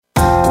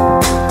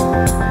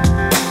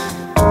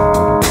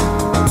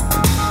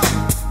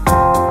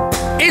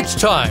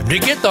time to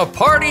get the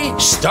party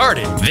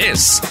started.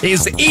 This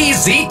is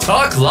Easy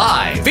Talk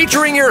Live,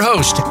 featuring your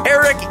host,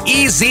 Eric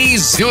E.Z.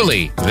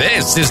 Zuli.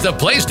 This is the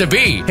place to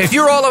be if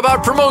you're all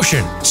about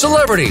promotion,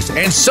 celebrities,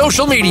 and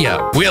social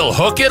media. We'll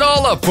hook it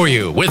all up for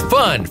you with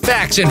fun,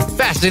 facts, and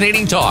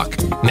fascinating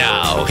talk.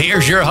 Now,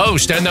 here's your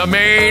host and the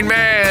main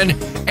man,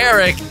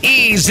 Eric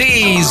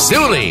E.Z.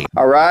 Zuli.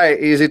 All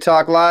right, Easy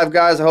Talk Live,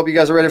 guys. I hope you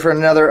guys are ready for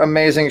another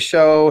amazing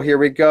show. Here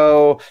we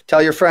go.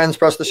 Tell your friends,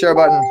 press the share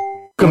button.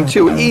 Welcome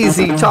to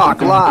Easy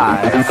Talk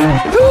Live. Woo!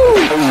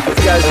 You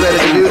guys ready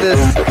to do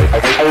this?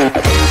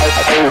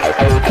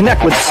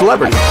 Connect with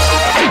celebrities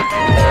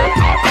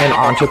and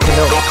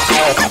entrepreneurs.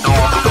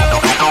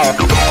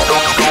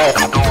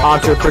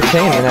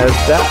 Entrepreneur as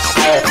best.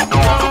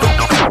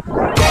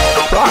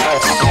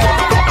 Products,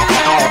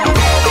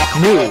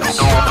 news,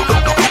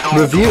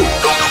 reviews,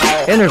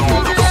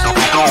 interviews,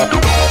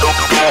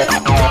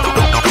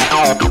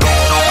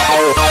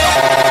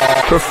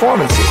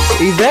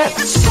 performances,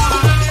 events,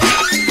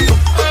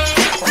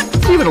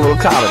 even a little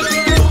comedy.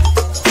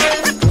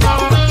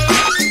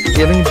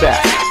 Giving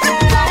back.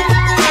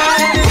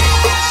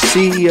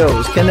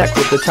 CEOs connect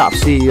with the top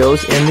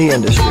CEOs in the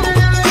industry.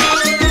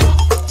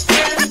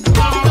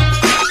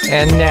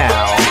 And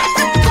now,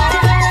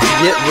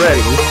 get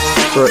ready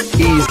for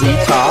Easy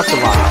Talk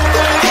Live.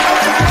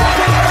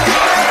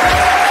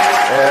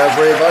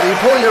 Everybody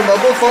pull your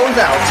mobile phones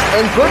out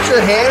and put your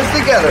hands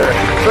together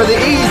for the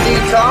Easy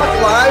Talk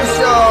Live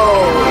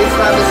show. It's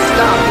time to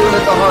stop doing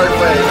it the hard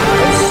way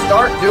and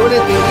start doing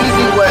it the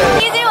easy way.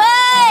 Easy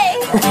way!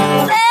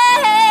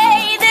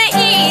 Hey, the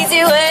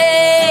easy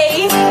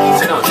way.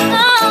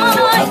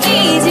 Oh,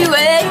 easy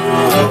way.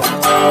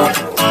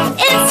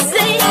 It's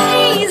the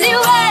easy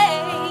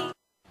way.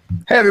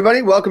 Hey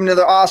everybody, welcome to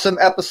another awesome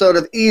episode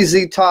of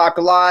Easy Talk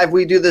Live.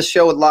 We do this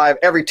show live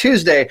every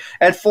Tuesday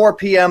at 4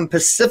 p.m.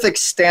 Pacific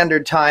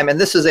Standard Time,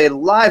 and this is a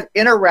live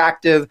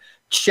interactive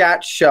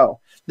chat show.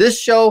 This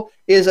show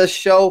is a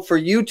show for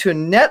you to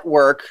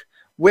network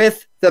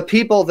with the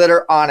people that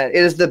are on it.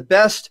 It is the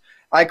best,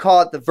 I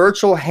call it the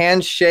virtual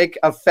handshake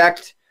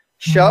effect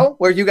show,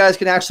 where you guys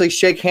can actually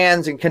shake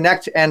hands and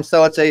connect, and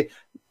so it's a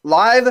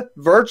live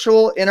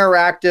virtual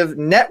interactive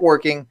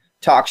networking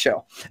talk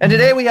show. And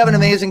today we have an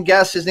amazing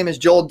guest. His name is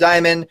Joel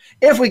Diamond.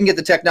 If we can get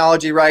the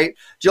technology right,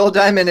 Joel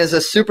Diamond is a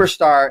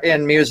superstar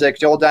in music.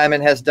 Joel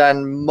Diamond has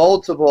done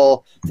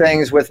multiple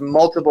things with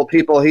multiple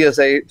people. He is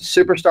a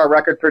superstar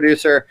record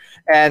producer,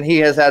 and he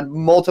has had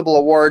multiple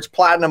awards,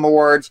 platinum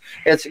awards.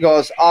 It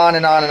goes on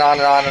and on and on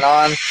and on and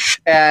on.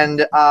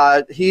 And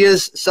he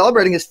is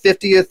celebrating his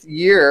 50th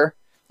year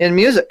in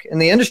music, in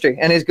the industry,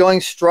 and he's going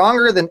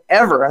stronger than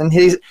ever. And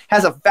he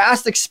has a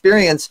vast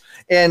experience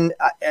in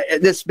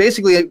this,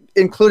 basically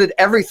included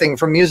everything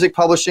from music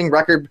publishing,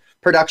 record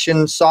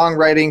production,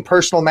 songwriting,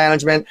 personal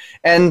management,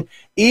 and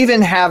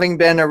even having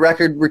been a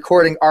record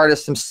recording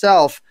artist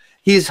himself.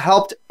 He's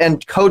helped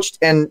and coached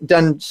and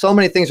done so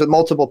many things with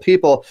multiple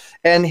people,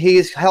 and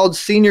he's held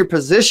senior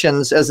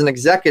positions as an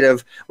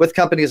executive with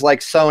companies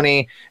like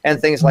Sony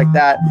and things like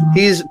that.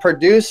 He's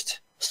produced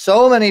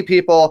so many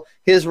people.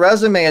 His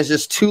resume is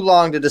just too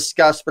long to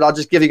discuss, but I'll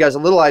just give you guys a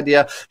little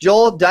idea.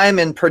 Joel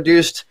Diamond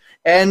produced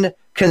and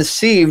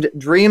conceived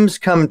Dreams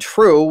Come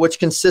True, which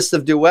consists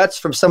of duets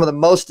from some of the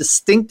most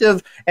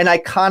distinctive and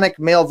iconic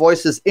male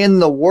voices in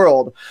the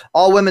world,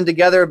 all woven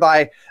together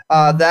by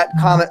that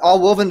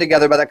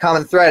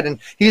common thread. And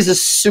he's a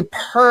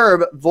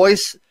superb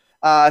voice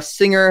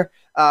singer,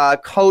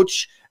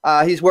 coach.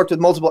 He's worked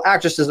with multiple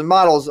actresses and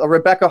models,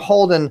 Rebecca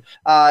Holden,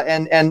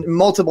 and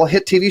multiple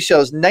hit TV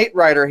shows. Knight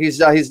Rider, he's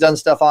done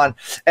stuff on,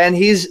 and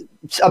he's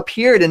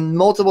appeared in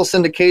multiple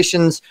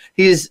syndications.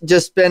 He's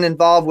just been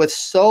involved with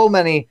so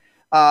many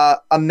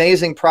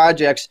amazing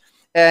projects,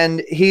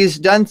 and he's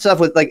done stuff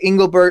with like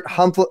Engelbert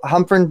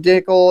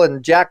Humperdinck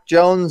and Jack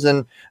Jones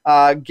and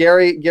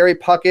Gary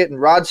Puckett and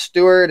Rod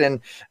Stewart,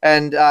 and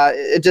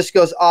it just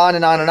goes on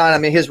and on and on. I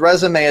mean, his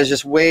resume is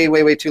just way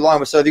too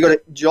long. So if you go to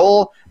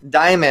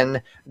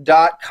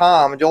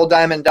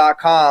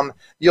joeldiamond.com,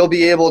 you'll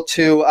be able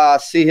to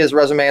see his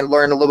resume and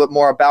learn a little bit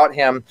more about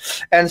him.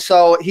 And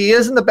so he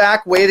is in the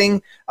back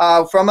waiting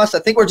from us. I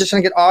think we're just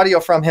going to get audio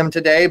from him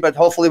today, but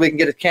hopefully we can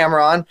get his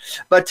camera on.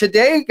 But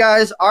today,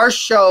 guys, our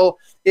show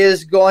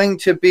is going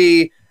to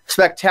be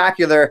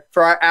spectacular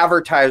for our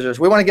advertisers.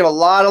 We want to give a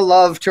lot of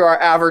love to our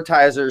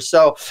advertisers.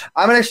 So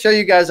I'm going to show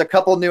you guys a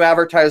couple new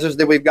advertisers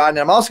that we've gotten.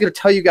 I'm also going to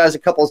tell you guys a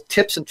couple of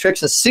tips and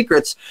tricks and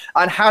secrets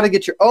on how to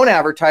get your own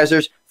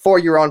advertisers for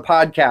your own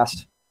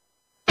podcast.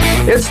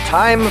 It's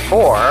time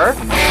for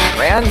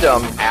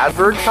random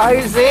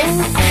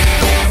advertising.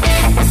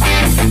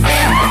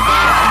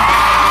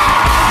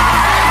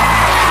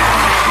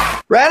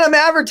 Random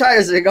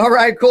advertising. All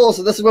right, cool.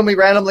 So this is when we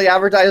randomly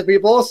advertise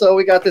people. So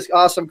we got this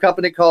awesome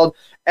company called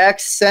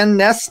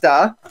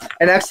Xenesta,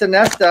 and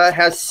Xenesta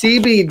has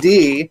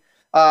CBD,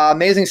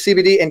 amazing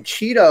CBD and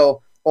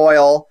keto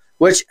oil,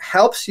 which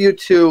helps you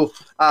to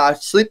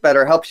sleep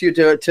better, helps you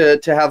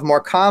to have more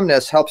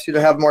calmness, helps you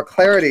to have more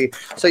clarity.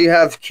 So you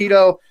have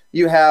keto,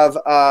 you have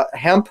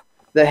hemp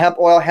the hemp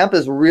oil. Hemp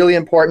is really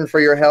important for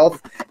your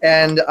health,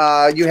 and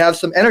you have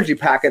some energy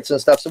packets and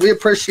stuff. So we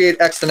appreciate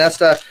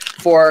Exonesta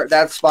for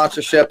that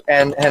sponsorship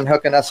and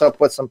hooking us up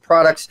with some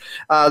products.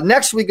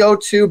 Next, we go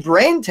to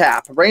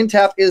BrainTap.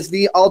 BrainTap is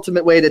the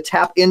ultimate way to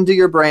tap into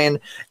your brain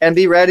and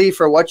be ready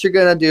for what you're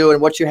going to do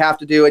and what you have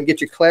to do and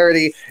get your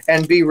clarity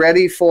and be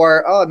ready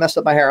for, I messed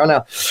up my hair. Oh,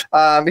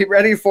 no. Be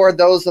ready for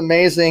those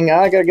amazing,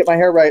 I got to get my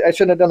hair right. I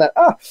shouldn't have done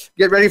that.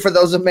 Get ready for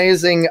those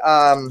amazing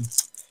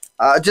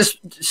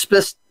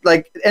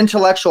like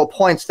intellectual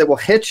points that will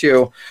hit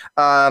you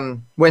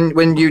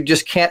when you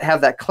just can't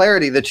have that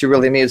clarity that you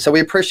really need. So we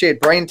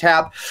appreciate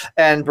BrainTap,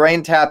 and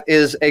BrainTap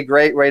is a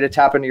great way to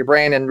tap into your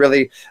brain and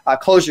really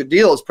close your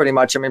deals pretty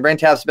much. I mean,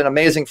 BrainTap's been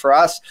amazing for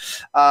us.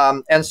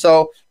 And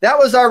so that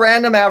was our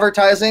random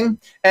advertising.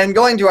 And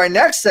going to our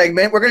next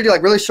segment, we're going to do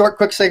like really short,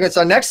 quick segments.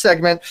 Our next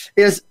segment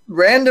is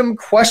random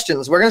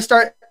questions. We're going to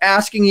start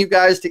asking you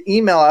guys to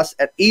email us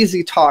at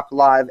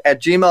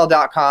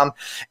easytalklive@gmail.com.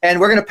 And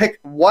we're going to pick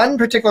one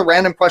particular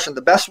random question,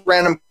 the best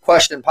random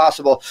question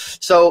possible.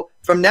 So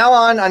from now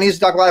on Easy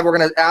Talk Live, we're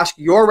going to ask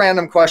your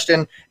random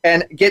question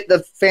and get the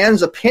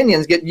fans'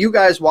 opinions, get you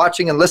guys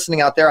watching and listening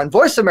out there on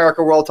Voice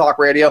America World Talk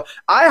Radio,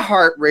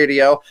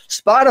 iHeartRadio,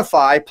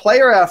 Spotify,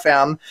 Player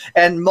FM,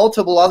 and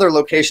multiple other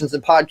locations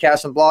and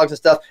podcasts and blogs and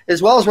stuff,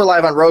 as well as we're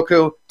live on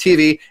Roku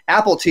TV,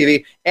 Apple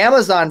TV,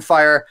 Amazon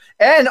Fire,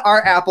 and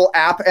our Apple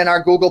app and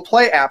our Google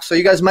Play app. So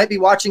you guys might be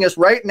watching us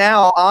right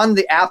now on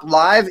the app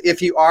live.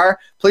 If you are,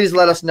 please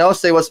let us know.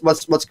 Say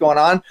what's going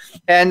on.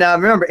 And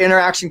remember,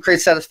 interaction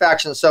creates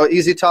satisfaction. So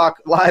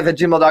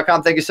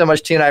easytalklive@gmail.com. Thank you so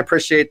much, Tina. I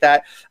appreciate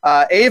that.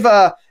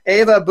 Ava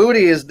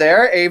Booty is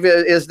there.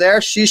 Ava is there.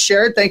 She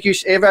shared. Thank you,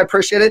 Ava. I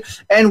appreciate it.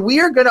 And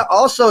we are going to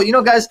also,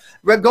 guys,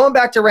 going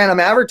back to random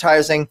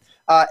advertising,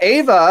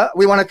 Ava,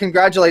 we want to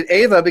congratulate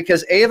Ava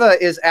because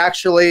Ava is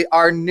actually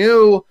our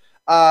new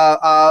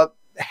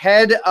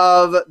head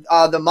of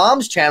the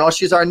Moms channel.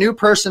 She's our new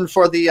person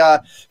for the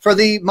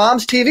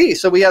Moms TV.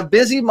 So we have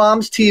Busy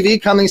Moms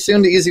TV coming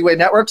soon to Easy Way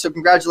Network. So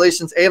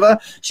congratulations, Ava.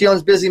 She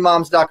owns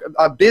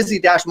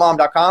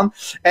busy-mom.com,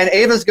 and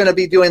Ava's going to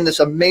be doing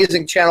this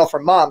amazing channel for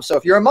moms. So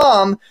if you're a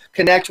mom,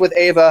 connect with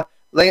Ava.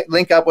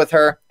 Link up with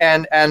her,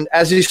 and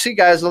as you see,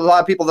 guys, a lot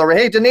of people are,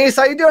 hey, Denise,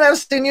 how you doing? I haven't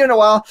seen you in a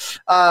while.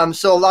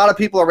 So a lot of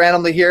people are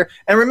randomly here.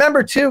 And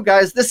remember, too,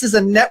 guys, this is a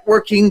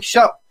networking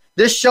show.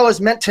 This show is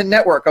meant to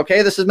network,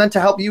 okay? This is meant to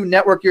help you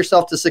network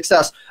yourself to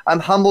success. I'm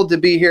humbled to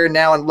be here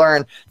now and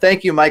learn.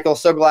 Thank you, Michael.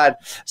 So glad.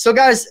 So,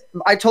 guys,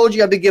 I told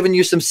you I'd be giving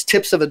you some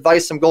tips of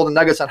advice, some golden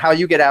nuggets on how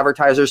you get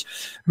advertisers.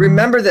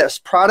 Remember this,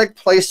 product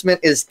placement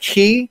is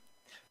key.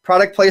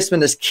 Product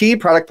placement is key.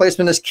 Product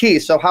placement is key.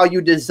 So how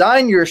you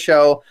design your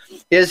show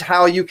is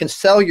how you can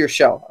sell your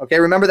show. Okay,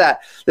 remember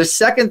that. The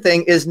second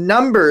thing is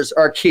numbers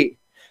are key.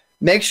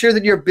 Make sure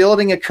that you're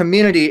building a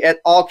community at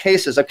all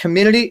cases, a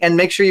community, and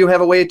make sure you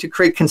have a way to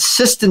create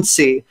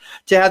consistency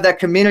to have that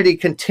community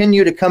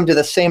continue to come to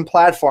the same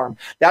platform.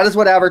 That is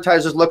what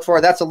advertisers look for.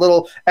 That's a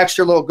little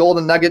extra little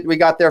golden nugget we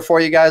got there for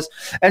you guys.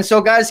 And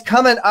so, guys,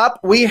 coming up,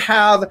 we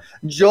have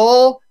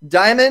Joel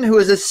Diamond, who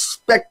is a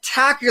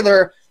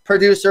spectacular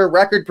producer,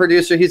 record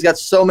producer. He's got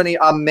so many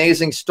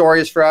amazing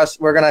stories for us.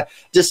 We're going to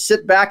just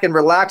sit back and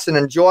relax and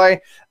enjoy.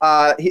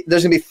 There's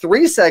going to be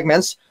 3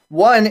 segments.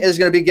 1 is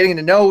going to be getting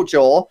to know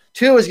Joel.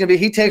 2 is going to be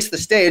he takes the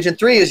stage. And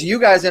 3 is you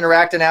guys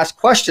interact and ask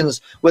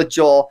questions with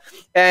Joel.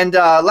 And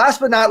last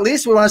but not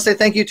least, we want to say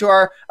thank you to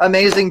our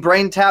amazing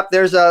BrainTap.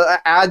 There's an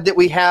ad that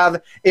we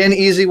have in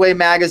Easy Way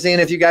Magazine.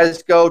 If you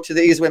guys go to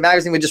the Easy Way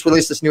Magazine, we just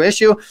released this new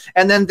issue.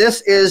 And then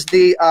this is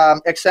the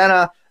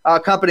Exena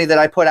company that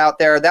I put out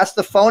there. That's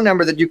the phone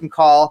number that you can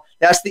call.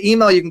 That's the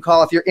email you can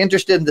call if you're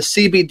interested in the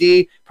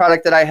CBD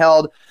product that I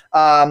held,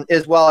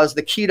 as well as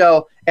the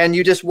keto, and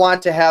you just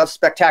want to have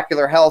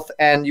spectacular health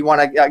and you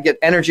want to get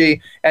energy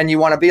and you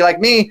want to be like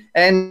me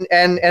and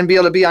be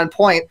able to be on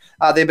point.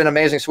 They've been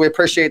amazing, so we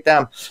appreciate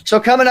them. So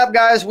coming up,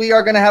 guys, we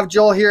are going to have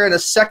Joel here in a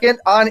second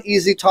on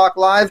Easy Talk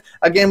Live.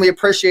 Again, we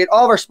appreciate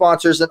all of our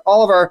sponsors and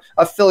all of our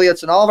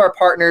affiliates and all of our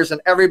partners and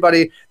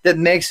everybody that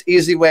makes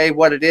Easy Way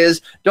what it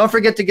is. Don't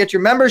forget to get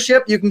your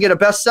membership. You can get a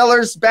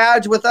bestsellers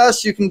badge with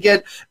us. You can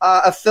get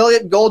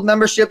affiliate gold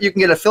membership. You can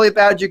get affiliate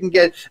badge. You can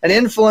get an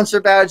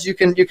influencer badge. You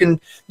can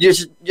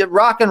just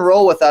rock and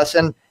roll with us.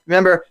 And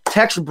remember,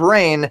 text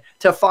BRAIN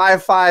to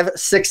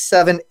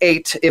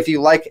 55678 if you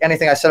like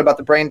anything I said about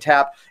the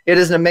BrainTap. It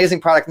is an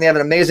amazing product, and they have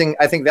an amazing,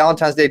 I think,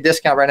 Valentine's Day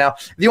discount right now.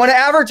 If you want to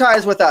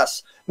advertise with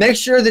us, make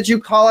sure that you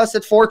call us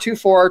at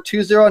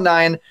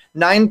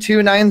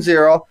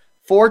 424-209-9290.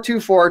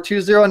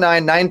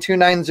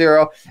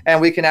 424-209-9290, and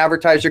we can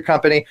advertise your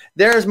company.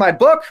 There's my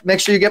book. Make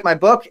sure you get my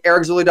book,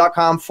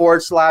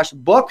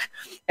 ericzulli.com/book.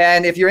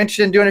 And if you're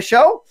interested in doing a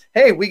show,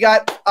 hey, we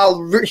got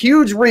a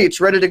huge reach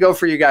ready to go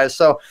for you guys.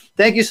 So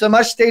thank you so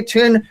much. Stay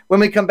tuned.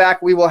 When we come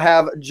back, we will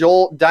have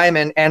Joel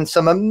Diamond and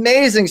some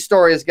amazing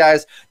stories,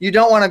 guys. You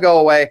don't want to go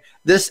away.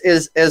 This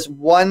is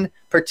one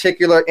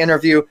particular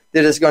interview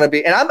that is going to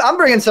be, and I'm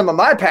bringing some of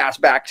my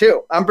past back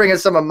too. I'm bringing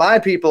some of my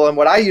people and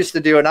what I used to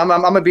do, and I'm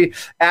going to be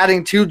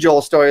adding to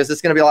Joel's stories.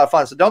 It's going to be a lot of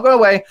fun. So don't go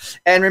away.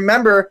 And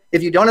remember,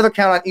 if you don't have an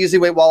account on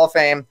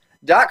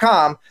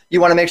EasyWayWallOfFame.com,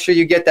 you want to make sure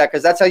you get that,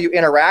 because that's how you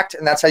interact,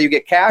 and that's how you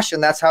get cash,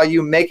 and that's how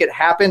you make it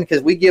happen,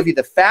 because we give you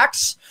the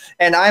facts.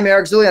 And I'm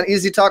Eric Zuley on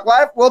Easy Talk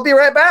Live. We'll be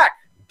right back.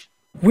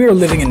 We are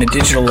living in a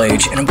digital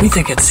age, and we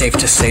think it's safe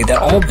to say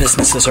that all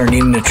businesses are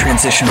needing to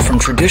transition from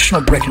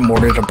traditional brick and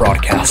mortar to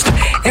broadcast.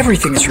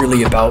 Everything is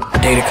really about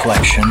data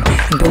collection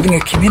and building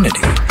a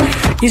community.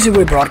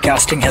 EasyWay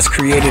Broadcasting has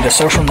created a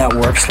social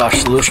network /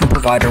 solution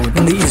provider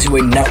within the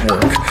EasyWay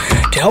network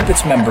to help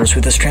its members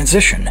with this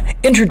transition.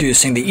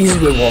 Introducing the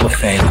EasyWay Wall of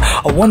Fame,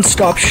 a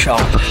one-stop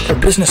shop for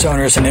business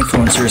owners and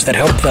influencers that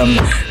help them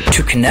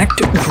to connect,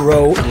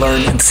 grow,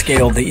 learn, and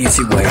scale the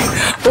easy way.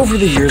 Over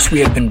the years, we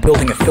have been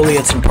building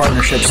affiliates and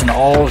partnerships in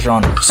all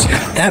genres.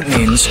 That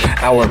means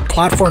our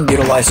platform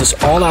utilizes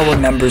all our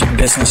members'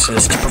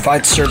 businesses to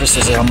provide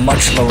services at a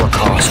much lower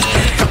cost,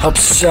 help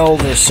sell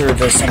their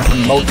service and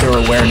promote their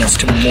awareness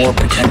to more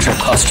potential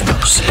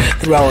customers.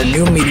 Through our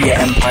new media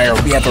empire,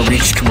 we have a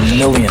reach to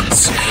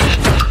millions.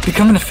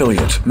 Become an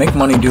affiliate. Make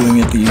money doing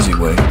it the easy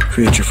way.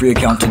 Create your free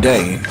account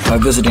today by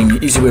visiting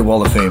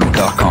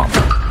EasyWayWallOfFame.com.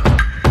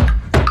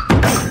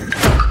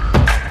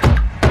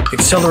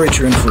 Accelerate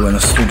your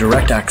influence through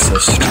direct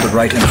access to the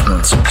right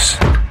influencers.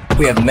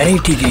 We have many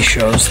TV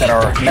shows that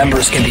our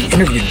members can be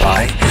interviewed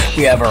by.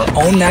 We have our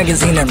own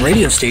magazine and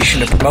radio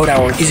station to promote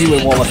our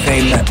EasyWay Wall of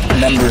Fame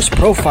members'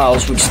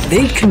 profiles, which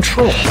they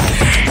control.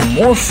 The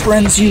more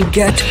friends you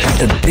get,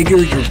 the bigger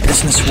your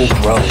business will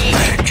grow.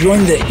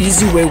 Join the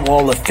EasyWay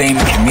Wall of Fame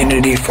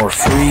community for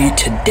free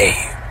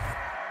today.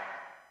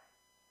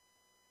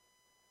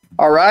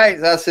 All right,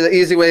 that's the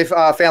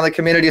EasyWay family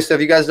community. So if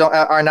you guys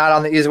are not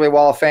on the EasyWay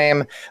Wall of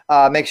Fame,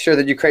 make sure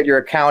that you create your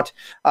account.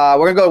 We're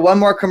going to go one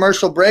more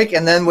commercial break,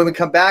 and then when we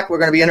come back, we're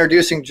going to be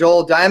introducing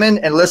Joel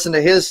Diamond and listen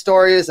to his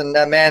stories. And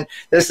man,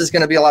 this is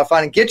going to be a lot of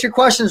fun. And get your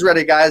questions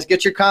ready, guys.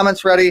 Get your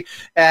comments ready.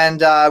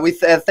 And we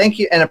thank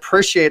you and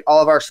appreciate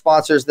all of our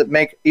sponsors that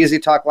make Easy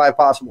Talk Live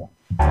possible.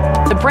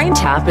 The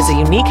BrainTap is a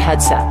unique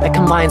headset that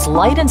combines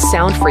light and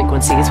sound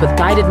frequencies with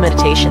guided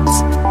meditations.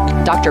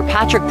 Dr.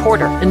 Patrick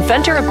Porter,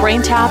 inventor of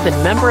BrainTap and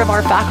member of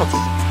our faculty,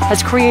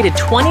 has created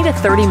 20 to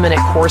 30-minute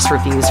course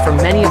reviews for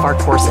many of our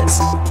courses.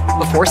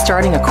 Before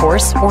starting a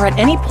course or at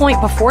any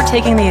point before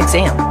taking the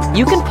exam,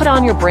 you can put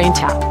on your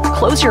BrainTap,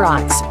 close your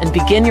eyes, and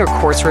begin your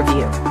course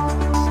review.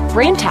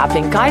 Brain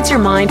tapping guides your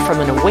mind from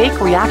an awake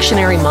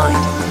reactionary mind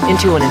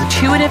into an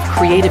intuitive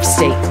creative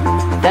state,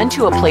 then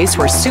to a place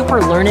where super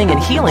learning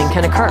and healing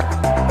can occur,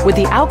 with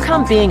the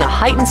outcome being a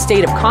heightened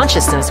state of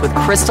consciousness with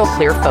crystal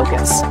clear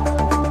focus.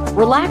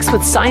 Relax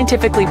with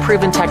scientifically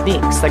proven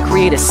techniques that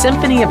create a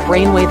symphony of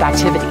brainwave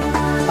activity,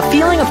 a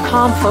feeling of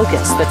calm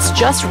focus that's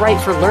just right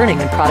for learning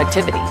and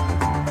productivity.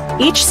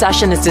 Each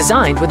session is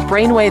designed with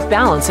brainwave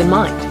balance in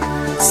mind.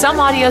 Some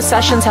audio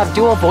sessions have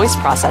dual voice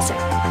processing,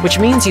 which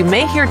means you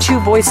may hear two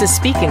voices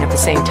speaking at the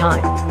same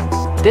time.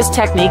 This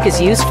technique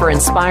is used for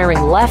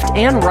inspiring left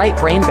and right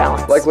brain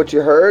balance. Like what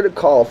you heard,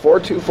 call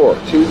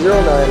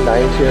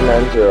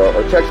 424-209-9290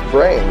 or text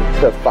BRAIN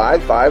to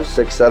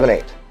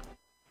 55678.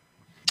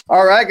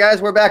 All right,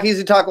 guys, we're back,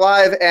 Easy Talk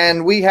Live,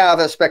 and we have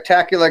a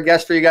spectacular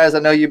guest for you guys. I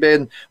know you've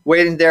been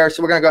waiting there,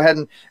 so we're going to go ahead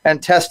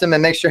and test him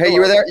and make sure. Hey,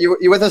 you were there? You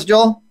with us,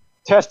 Joel?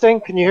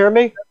 Testing. Can you hear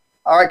me?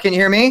 All right, can you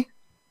hear me?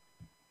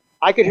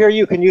 I can hear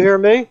you. Can you hear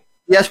me?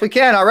 Yes, we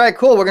can. All right,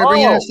 cool. We're going to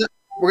bring you in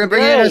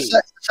in a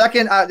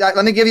second.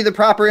 Let me give you the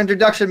proper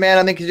introduction, man.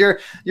 I mean, because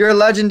you're a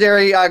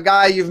legendary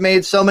guy. You've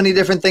made so many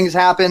different things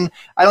happen.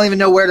 I don't even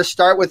know where to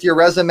start with your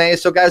resume.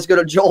 So, guys, go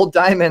to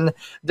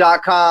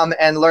joeldiamond.com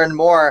and learn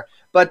more.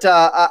 But,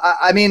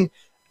 I mean,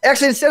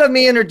 actually, instead of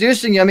me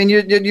introducing you, I mean,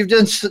 you've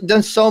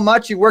done so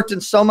much. You've worked in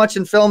so much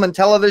in film and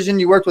television.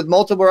 You worked with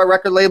multiple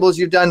record labels.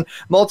 You've done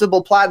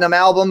multiple platinum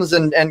albums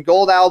and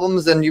gold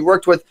albums, and you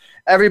worked with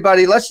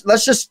everybody.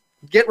 Let's just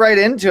get right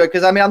into it,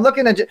 because I mean, I'm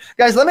looking at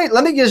guys. Let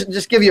me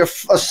just give you a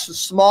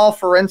small,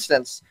 for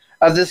instance,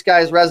 of this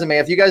guy's resume.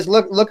 If you guys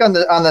look on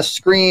the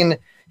screen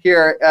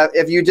here,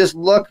 if you just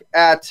look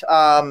at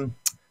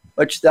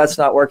which that's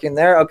not working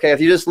there. Okay, if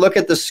you just look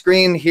at the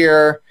screen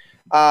here,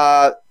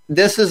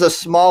 this is a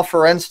small,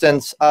 for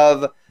instance,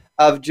 of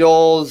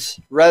Joel's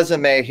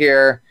resume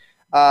here.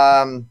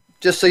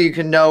 Just so you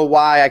can know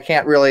why I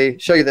can't really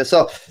show you this.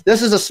 So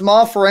this is a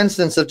small, for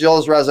instance, of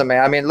Joel's resume.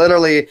 I mean,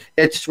 literally,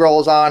 it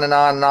scrolls on and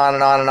on and on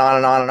and on and on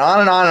and on and on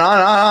and on and on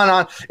and on and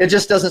on. It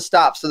just doesn't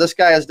stop. So this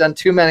guy has done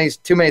too many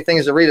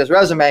things to read his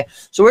resume.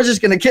 So we're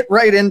just going to get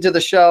right into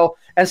the show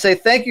and say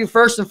thank you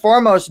first and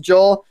foremost,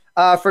 Joel,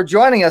 for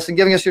joining us and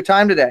giving us your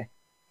time today.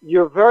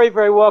 You're very,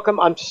 very welcome.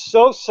 I'm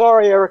so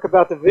sorry, Eric,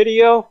 about the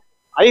video.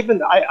 I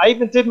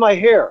even did my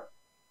hair.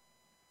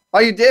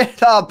 Oh, you did?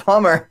 Oh,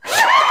 bummer.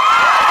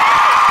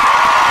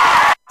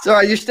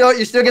 Sorry, you still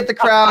get the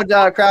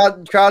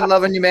crowd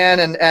loving you, man.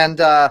 And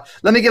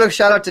let me give a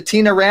shout out to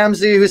Tina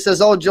Ramsey, who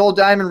says, "Oh, Joel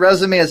Diamond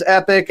resume is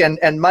epic,"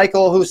 and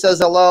Michael, who says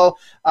hello,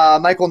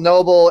 Michael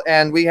Noble,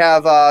 and we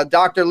have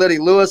Dr. Liddy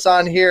Lewis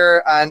on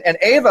here, and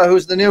Ava,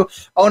 who's the new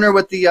owner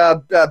with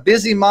the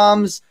Busy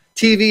Moms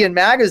TV and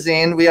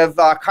magazine. We have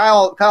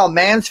Kyle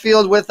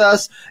Mansfield with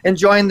us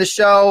enjoying the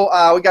show.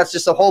 We got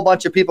just a whole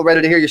bunch of people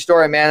ready to hear your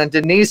story, man. And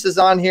Denise is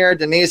on here.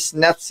 Denise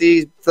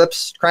Nefsy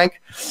Flips Crank.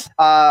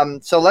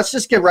 So let's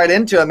just get right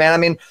into it, man. I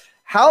mean,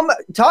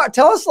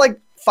 tell us like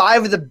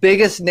 5 of the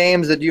biggest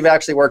names that you've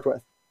actually worked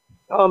with.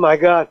 Oh my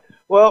God!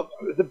 Well,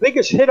 the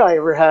biggest hit I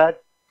ever had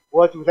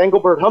was with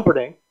Engelbert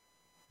Humperdinck.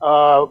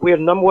 We had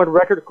a #1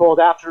 record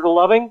called "After the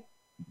Loving."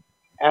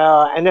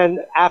 And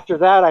then after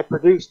that, I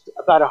produced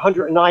about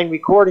 109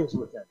 recordings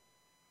with him.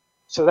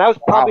 So that was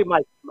probably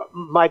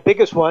my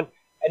biggest one.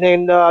 And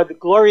then the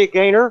Gloria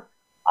Gaynor,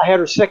 I had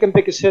her second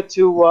biggest hit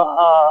to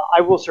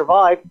I Will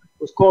Survive. It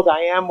was called I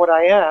Am What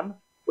I Am,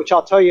 which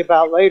I'll tell you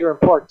about later in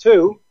part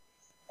 2.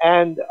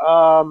 And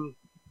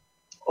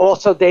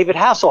also David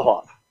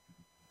Hasselhoff.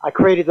 I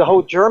created the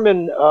whole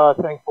German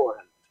thing for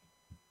him.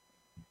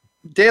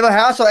 David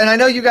Hasselhoff, and I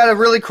know you got a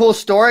really cool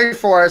story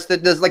for us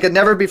that is like a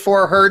never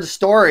before heard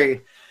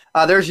story.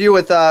 There's you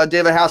with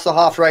David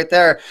Hasselhoff right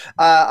there.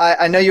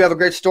 I know you have a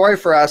great story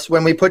for us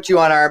when we put you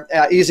on our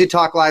Easy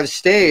Talk Live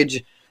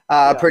stage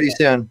pretty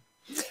soon.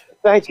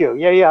 Thank you.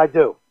 Yeah, I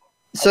do.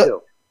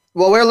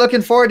 Well, we're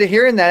looking forward to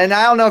hearing that. And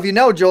I don't know if you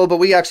know, Joel, but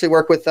we actually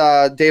work with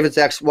David's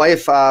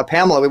ex-wife,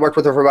 Pamela. We worked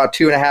with her for about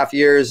 2.5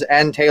 years,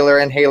 and Taylor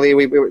and Haley.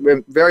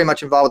 We're very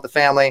much involved with the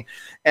family.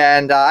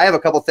 And I have a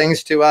couple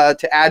things to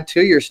add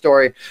to your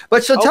story.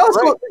 But so tell us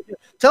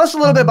a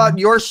little bit about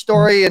your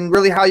story and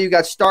really how you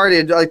got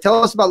started.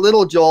 Tell us about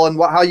Little Joel and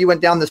how you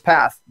went down this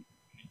path.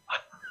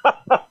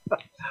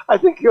 I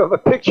think you have a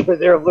picture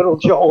there of Little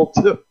Joel,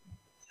 too.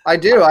 I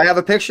do. I have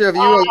a picture of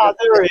you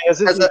there he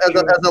is. as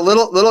a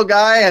little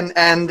guy,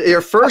 and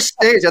your first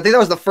stage. I think that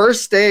was the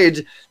first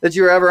stage that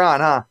you were ever on,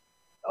 huh?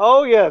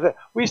 Oh yeah,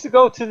 we used to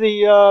go to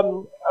the,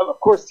 of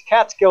course, the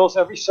Catskills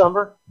every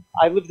summer.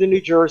 I lived in New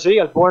Jersey.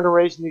 I was born and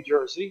raised in New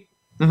Jersey,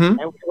 and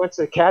we went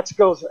to the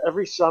Catskills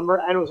every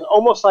summer. And it was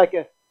almost like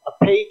a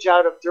page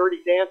out of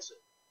Dirty Dancing,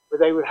 where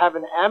they would have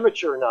an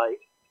amateur night,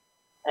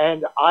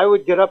 and I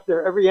would get up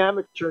there every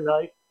amateur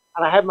night,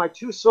 and I had my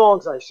 2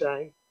 songs I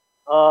sang.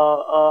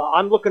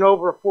 I'm looking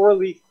over a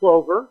 4-leaf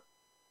clover.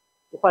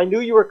 If I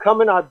knew you were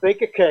coming, I'd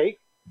bake a cake.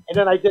 And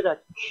then I did a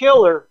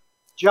killer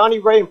Johnny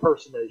Ray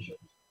impersonation.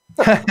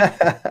 He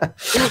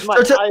was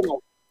my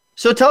title.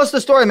 So tell us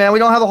the story, man. We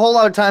don't have a whole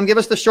lot of time. Give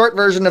us the short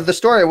version of the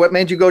story. What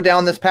made you go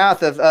down this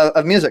path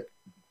of music?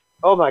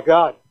 Oh, my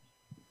God.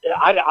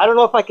 I don't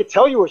know if I could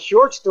tell you a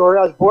short story.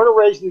 I was born and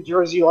raised in New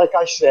Jersey, like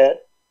I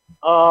said.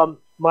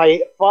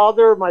 My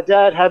father, my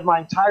dad had my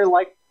entire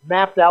life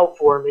mapped out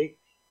for me.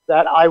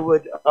 That I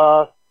would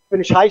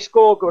finish high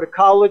school, go to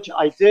college.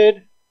 I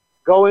did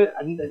go in,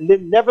 and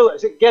never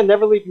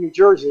leave New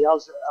Jersey. I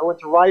went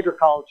to Rider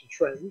College in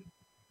Trenton.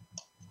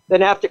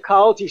 Then after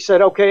college, he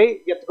said,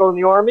 "Okay, you have to go in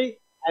the Army."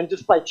 And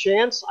just by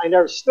chance, I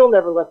still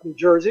never left New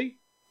Jersey.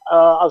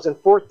 I was in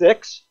Fort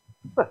Dix,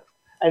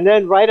 and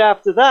then right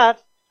after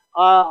that,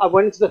 I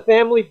went into the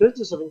family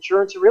business of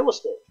insurance and real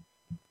estate.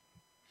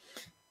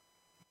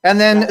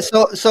 And then,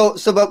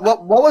 but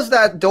what was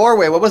that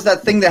doorway? What was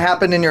that thing that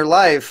happened in your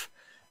life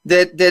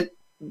that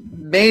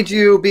made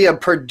you be a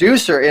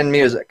producer in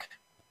music?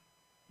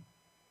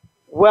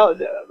 Well,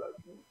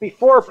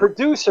 before a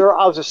producer,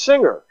 I was a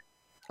singer.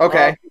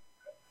 Okay.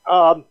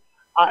 I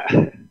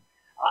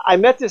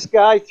met this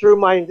guy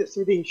through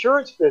the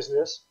insurance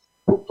business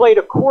who played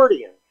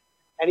accordion,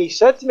 and he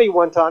said to me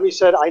one time, he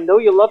said, "I know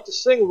you love to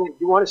sing.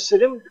 You want to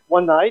sit in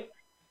one night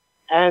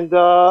and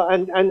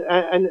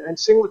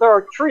sing with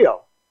our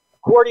trio,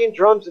 accordion,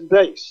 drums, and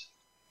bass."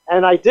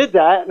 And I did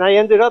that, and I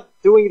ended up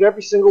doing it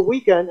every single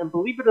weekend. And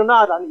believe it or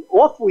not, on the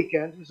off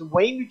weekends, it was in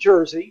Wayne, New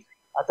Jersey,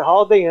 at the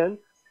Holiday Inn.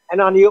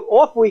 And on the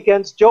off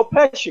weekends, Joe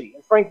Pesci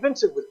and Frank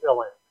Vincent would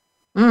fill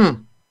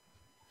in.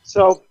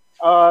 So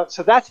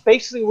that's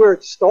basically where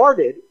it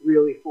started,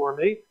 really, for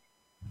me.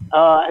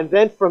 And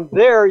then from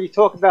there, you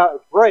talk about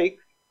a break.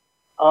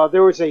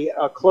 There was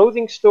a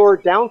clothing store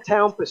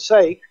downtown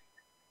Passaic,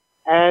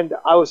 and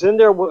I was in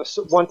there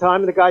one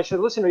time, and the guy said,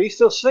 "Listen, are you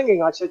still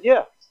singing?" I said,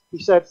 "Yeah."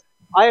 He said,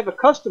 "I have a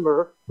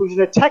customer who's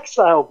in a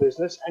textile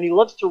business, and he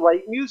loves to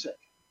write music.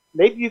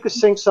 Maybe you could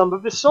sing some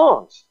of his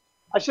songs."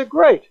 I said,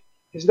 "Great."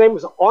 His name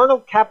was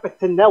Arnold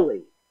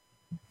Capitanelli.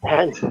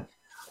 And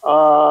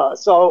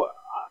so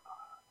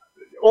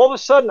all of a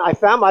sudden, I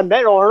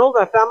met Arnold.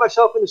 I found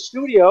myself in the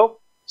studio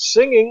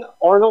singing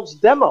Arnold's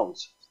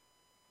demos.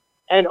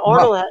 And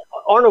Arnold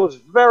was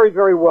very,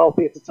 very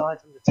wealthy at the time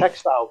from the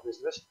textile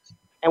business.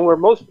 And where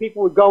most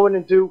people would go in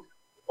and do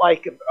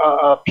like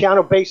a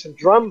piano, bass, and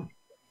drum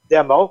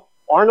demo,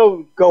 Arnold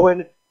would go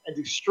in and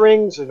do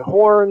strings and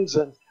horns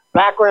and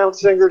background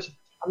singers.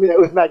 I mean, it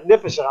was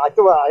magnificent. I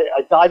thought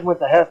I died and went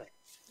to heaven.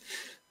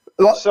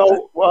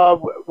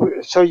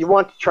 So you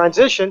want to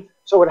transition.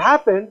 So what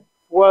happened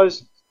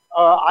was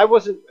I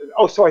wasn't.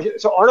 Oh, so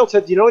Arnold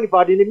said, "Do you know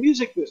anybody in the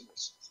music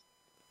business?"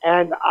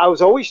 And I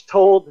was always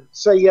told,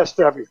 "Say yes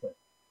to everything."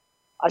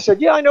 I said,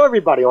 "Yeah, I know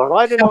everybody, Arnold.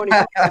 I didn't know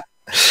anybody."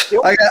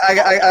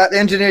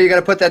 Engineer, you got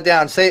to put that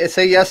down.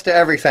 Say yes to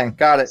everything.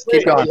 Got it.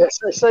 Keep going. Yes,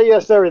 say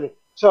yes to everything.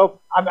 So,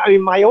 I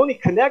mean, my only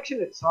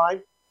connection at the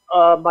time,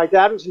 my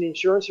dad was in the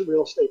insurance and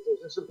real estate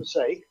business in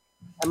Passaic,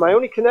 and my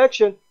only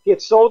connection, he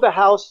had sold a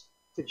house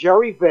to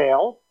Jerry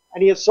Vale,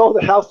 and he had sold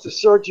a house to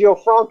Sergio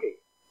Franchi.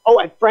 Oh,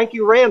 and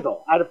Frankie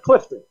Randall out of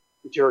Clifton,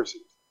 New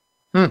Jersey.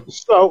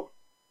 So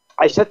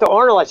I said to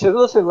Arnold, I said,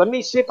 "Listen, let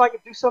me see if I can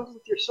do something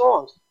with your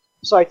songs."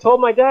 So I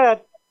told my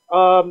dad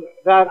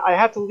that I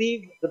had to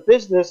leave the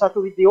business, I had to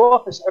leave the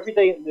office every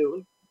day at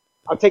noon.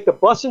 I'd take the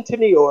bus into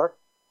New York.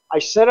 I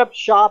set up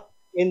shop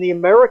in the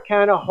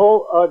Americana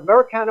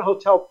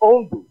Hotel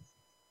phone booth.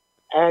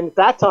 And at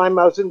that time,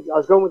 I was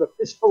going with a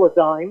fistful of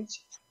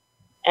dimes,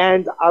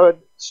 and I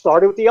would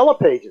start with the Yellow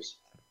Pages.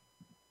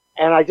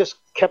 And I just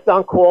kept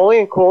on calling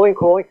and calling and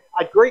calling.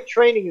 I had great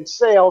training in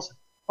sales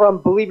from,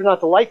 believe it or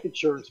not, the life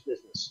insurance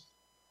business.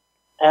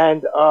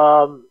 And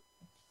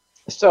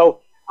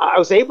so I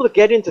was able to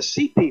get in to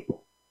see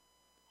people.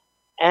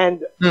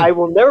 And I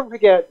will never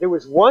forget, there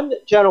was one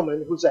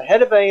gentleman who's a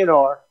head of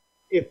A&R.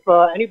 If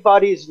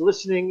anybody is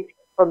listening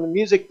from the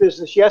music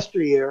business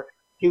yesteryear,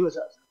 he was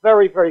a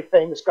very, very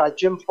famous guy,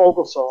 Jim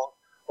Fogelsong,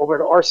 over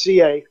at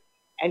RCA.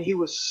 And he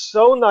was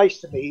so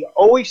nice to me. He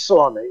always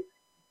saw me.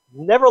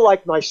 Never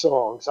liked my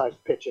songs. I was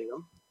pitching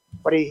them.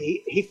 But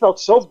he felt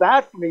so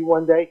bad for me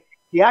one day,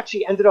 he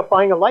actually ended up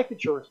buying a life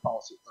insurance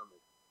policy for me.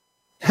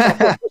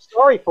 I feel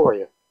sorry for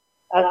you.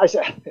 And I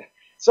said,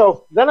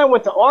 so then I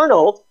went to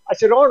Arnold. I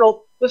said,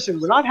 "Arnold, listen,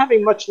 we're not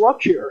having much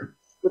luck here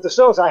with the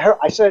songs." I heard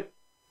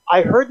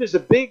there's a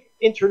big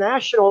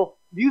international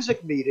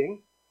music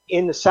meeting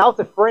in the south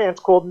of France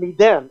called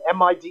MIDEM,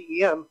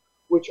 M-I-D-E-M,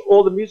 which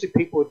all the music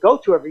people would go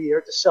to every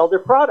year to sell their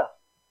product.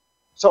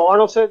 So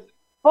Arnold said,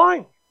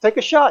 "Fine, take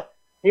a shot."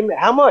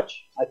 How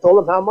much? I told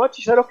him how much.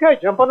 He said, "Okay,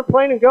 jump on a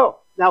plane and go."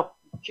 Now,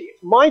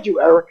 mind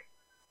you, Eric,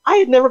 I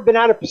had never been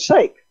out of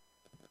Passaic,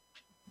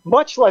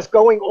 much less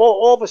going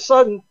all of a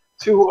sudden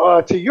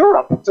to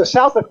Europe, to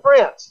south of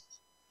France.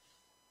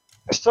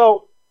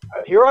 So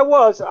here I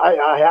was.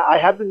 I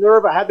had the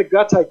nerve. I had the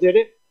guts. I did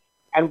it.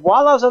 And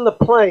while I was on the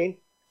plane,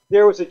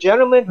 there was a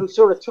gentleman who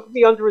sort of took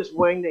me under his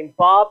wing named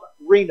Bob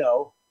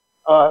Reno.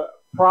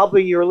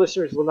 Probably your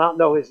listeners will not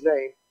know his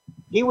name.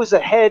 He was the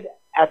head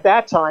at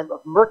that time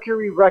of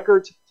Mercury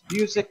Records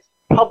Music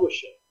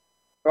Publishing.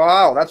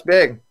 Wow, that's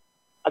big.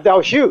 That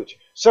was huge.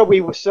 So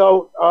when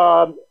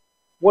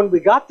we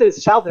got to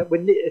it's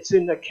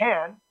in the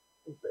Cannes,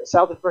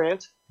 south of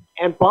France,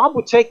 and Bob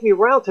would take me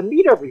around to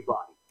meet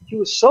everybody. He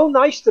was so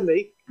nice to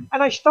me,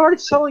 and I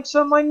started selling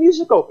some of my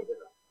music over there.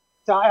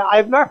 So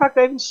as a matter of fact,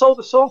 I even sold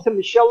a song to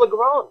Michel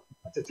Legrand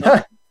at the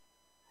time.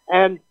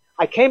 And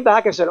I came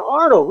back and said,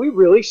 "Arnold, we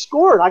really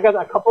scored. I got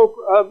a couple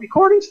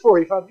recordings for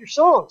you of your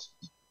songs."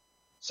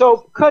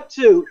 So cut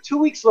to 2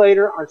 weeks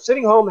later, I'm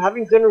sitting home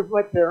having dinner with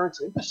my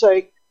parents in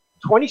Passaic,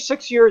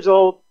 26 years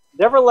old,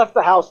 never left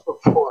the house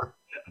before.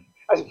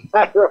 As a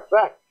matter of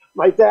fact,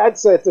 my dad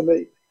said to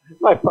me,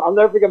 I'll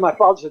never forget, my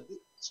father said,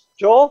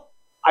 "Joel,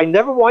 I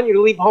never want you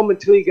to leave home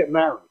until you get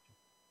married."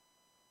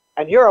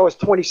 And here I was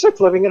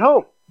 26 living at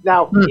home.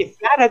 Now, if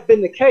that had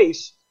been the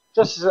case,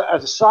 just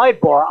as a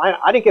sidebar,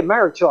 I didn't get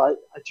married until I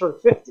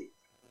turned 50.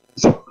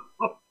 So,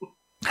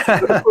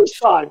 for the first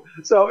time.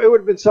 So it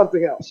would have been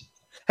something else.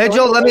 Hey,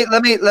 Joel,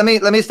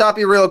 let me stop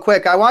you real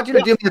quick. I want you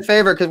to do me a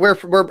favor because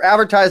we're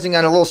advertising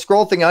on a little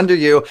scroll thing under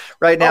you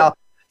right now.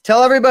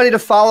 Tell everybody to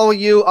follow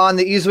you on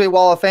the Easy Way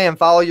Wall of Fame.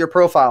 Follow your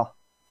profile.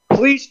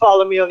 Please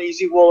follow me on the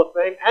Easy Wall of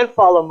Fame and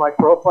follow my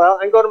profile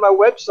and go to my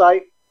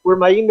website where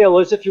my email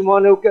is if you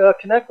want to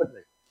connect with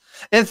me.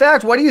 In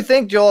fact, what do you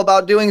think, Joel,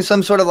 about doing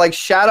some sort of like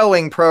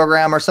shadowing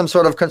program or some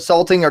sort of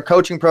consulting or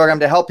coaching program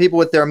to help people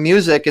with their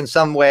music in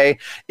some way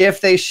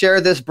if they share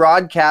this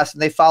broadcast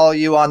and they follow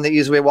you on the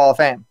Easy Way Wall of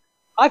Fame?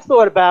 I've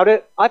thought about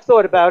it.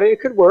 It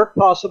could work,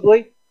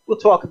 possibly. We'll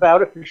talk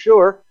about it for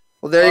sure.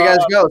 Well, there you guys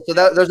go. So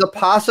there's a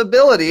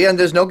possibility, and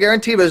there's no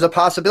guarantee, but there's a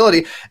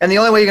possibility. And the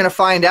only way you're going to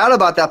find out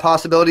about that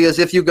possibility is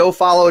if you go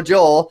follow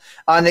Joel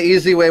on the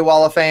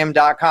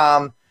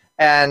easywaywalloffame.com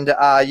and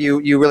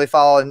you really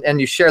follow and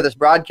you share this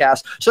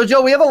broadcast. So,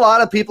 Joe, we have a lot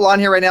of people on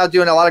here right now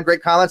doing a lot of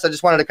great comments. I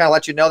just wanted to kind of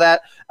let you know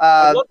that.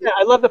 I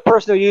love the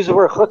person who used the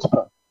word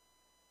chutzpah.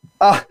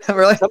 Oh,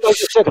 really? Somebody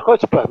just said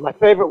chutzpah, my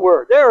favorite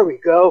word. There we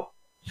go.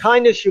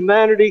 Kindness,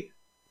 humanity.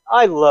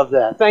 I love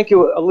that. Thank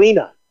you,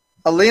 Alina.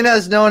 Alina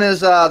is known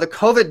as the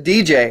COVID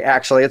DJ,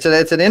 actually.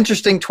 It's an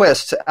interesting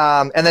twist.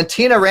 And then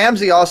Tina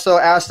Ramsey also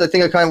asked, I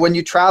think, when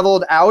you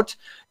traveled out,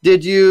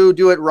 did you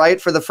do it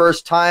right for the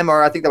first time?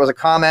 Or I think that was a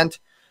comment.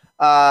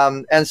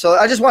 And so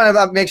I just want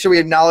to make sure we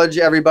acknowledge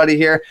everybody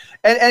here.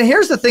 And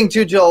here's the thing,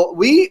 too, Joel.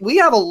 We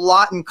have a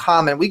lot in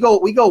common. We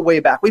go way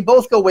back. We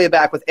both go way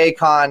back with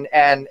Akon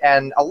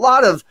and a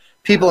lot of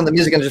people in the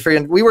music industry.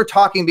 And we were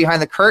talking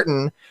behind the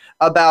curtain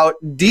about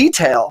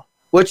Detail,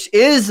 which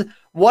is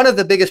one of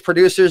the biggest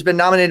producers, been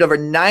nominated over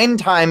 9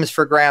 times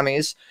for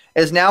Grammys,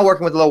 is now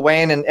working with Lil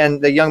Wayne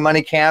and the Young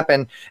Money Camp.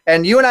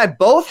 And you and I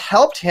both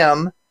helped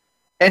him,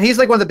 and he's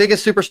like one of the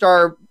biggest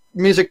superstar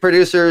music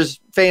producers,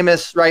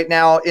 famous right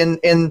now in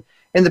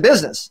the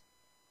business.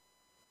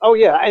 Oh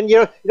yeah, and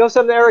you know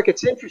something, Eric?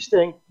 It's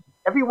interesting.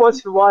 Every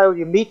once in a while,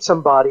 you meet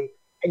somebody,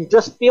 and you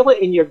just feel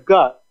it in your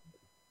gut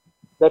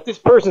that this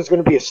person's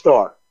going to be a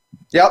star.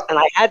 Yep. And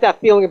I had that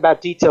feeling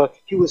about Detail.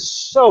 He was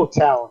so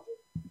talented,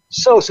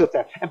 so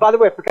talented. And by the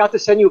way, I forgot to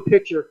send you a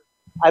picture.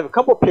 I have a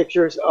couple of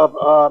pictures of.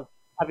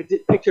 I have a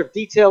picture of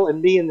Detail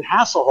and me in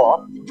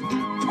Hasselhoff,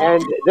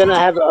 and then I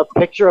have a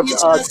picture of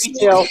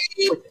Detail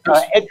with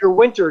Edgar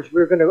Winters.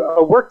 We're going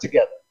to work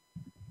together.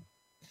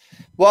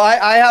 Well,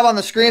 I have on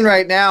the screen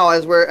right now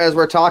as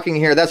we're talking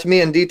here. That's me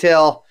in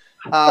Detail.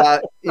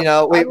 I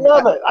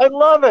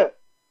love it.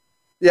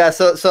 Yeah.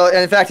 So and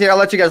in fact, here I'll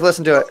let you guys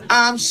listen to it.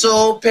 I'm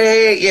so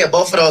paid. Yeah,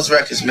 both of those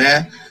records,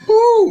 man.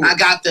 Woo. I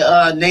got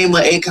the name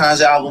of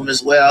Akon's album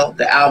as well.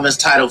 The album is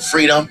titled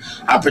Freedom.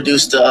 I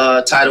produced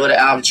the title of the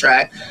album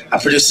track. I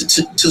produced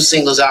the two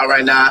singles out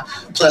right now.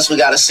 Plus, we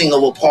got a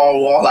single with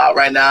Paul Wall out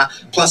right now.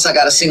 Plus, I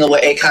got a single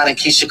with Akon and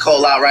Keisha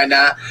Cole out right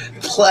now.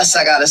 Plus,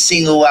 I got a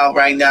single out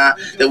right now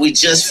that we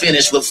just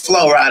finished with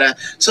Flo Rida.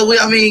 So, we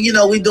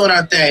doing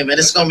our thing, man.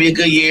 It's going to be a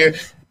good year.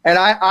 And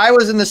I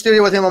was in the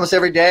studio with him almost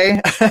every day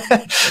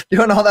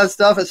doing all that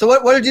stuff. And so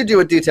what did you do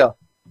with Detail?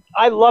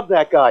 I love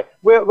that guy.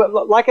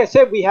 Like I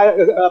said, we had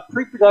a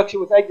pre-production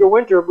with Edgar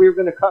Winter. We were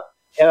going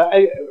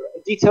to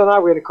Detail and I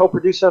were going to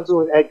co-produce something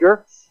with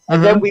Edgar,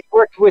 and then we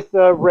worked with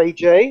Ray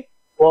J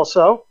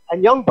also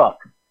and Young Buck,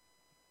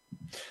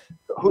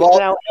 who's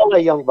now LA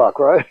Young Buck,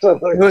 right?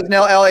 Who's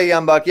now LA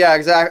Young Buck? Yeah,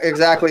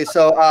 exactly.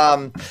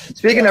 So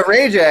speaking of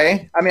Ray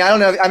J, I mean, I don't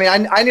know. I mean,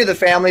 I knew the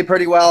family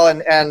pretty well,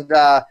 and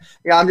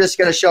I'm just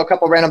going to show a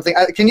couple random things.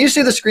 Can you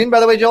see the screen, by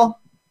the way, Joel?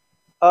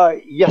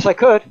 Yes, I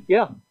could.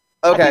 Yeah.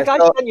 Okay. I think I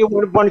sent you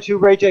one or two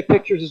Ray J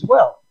pictures as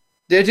well.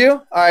 Did you?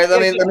 All right.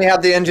 Let me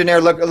have the engineer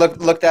look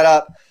that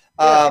up.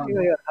 Yeah,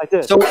 I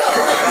did. So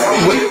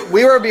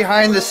we were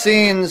behind the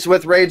scenes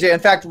with Ray J. In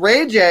fact,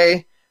 Ray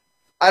J,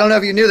 I don't know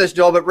if you knew this,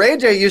 Joel, but Ray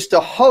J used to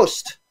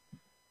host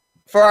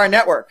for our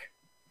network.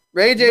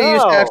 Ray J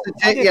used to actually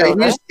take,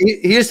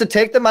 he used to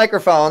take the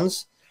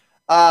microphones,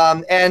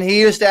 and he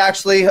used to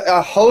actually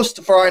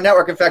host for our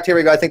network. In fact, here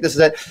we go. I think this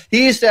is it.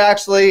 He used to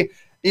actually.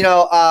 We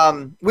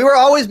were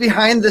always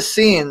behind the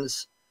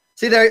scenes.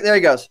 See, there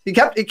he goes. He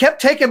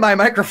kept taking my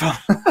microphone.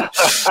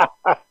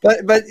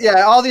 but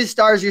yeah, all these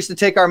stars used to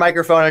take our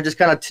microphone and just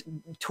kind of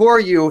tour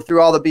you through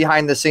all the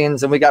behind the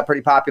scenes, and we got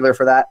pretty popular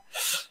for that.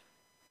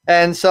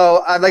 And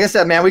so, like I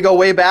said, man, we go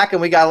way back,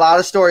 and we got a lot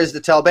of stories to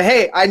tell. But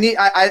hey,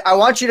 I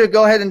want you to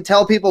go ahead and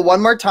tell people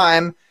one more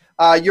time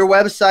your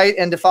website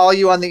and to follow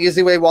you on the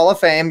Easy Way Wall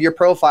of Fame, your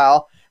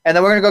profile, and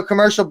then we're gonna go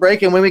commercial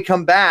break, and when we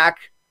come back,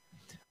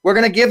 we're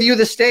going to give you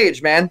the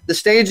stage, man. The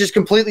stage is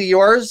completely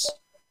yours.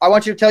 I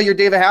want you to tell your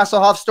David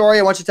Hasselhoff story.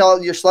 I want you to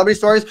tell your celebrity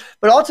stories.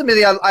 But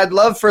ultimately, I'd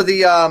love for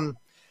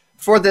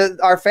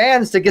our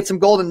fans to get some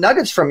golden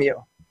nuggets from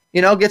you.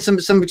 Get some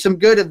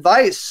good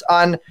advice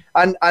on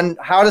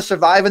how to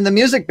survive in the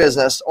music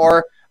business,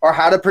 or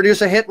how to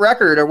produce a hit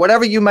record, or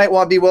whatever you might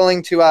want to be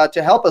willing to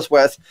help us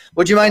with.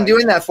 Would you mind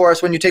doing that for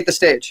us when you take the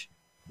stage?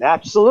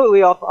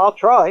 Absolutely. I'll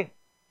try.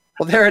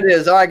 Well, there it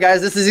is. All right,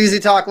 guys, this is Easy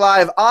Talk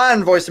Live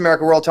on Voice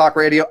America World Talk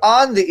Radio,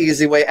 on the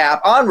Easy Way app,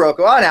 on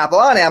Roku, on Apple,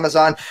 on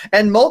Amazon,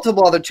 and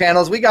multiple other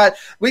channels. We got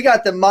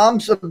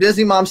the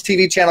Disney Moms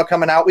TV channel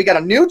coming out. We got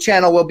a new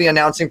channel we'll be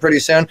announcing pretty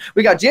soon.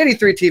 We got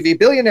JD3 TV,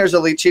 Billionaires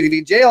Elite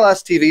TV,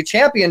 JLS TV,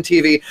 Champion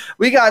TV.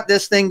 We got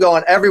this thing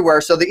going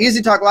everywhere. So the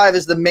Easy Talk Live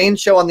is the main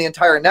show on the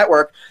entire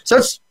network. So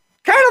it's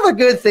kind of a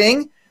good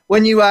thing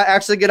when you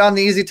actually get on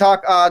the Easy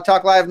Talk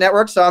Talk Live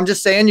network. So I'm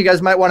just saying, you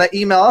guys might want to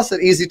email us at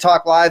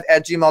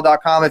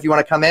easytalklive@gmail.com if you want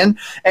to come in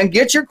and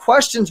get your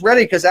questions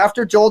ready, because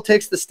after Joel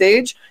takes the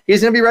stage,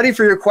 he's going to be ready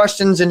for your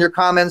questions and your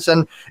comments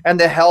and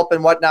the help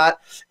and whatnot.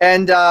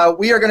 And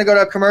we are going to go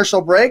to a commercial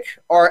break.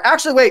 Or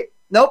actually, wait.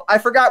 Nope, I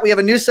forgot. We have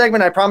a new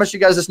segment. I promised you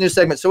guys this new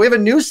segment. So we have a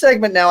new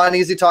segment now on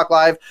Easy Talk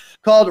Live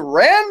called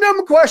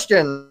Random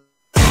Questions.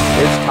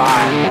 It's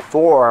time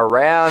for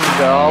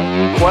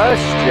Random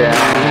Questions.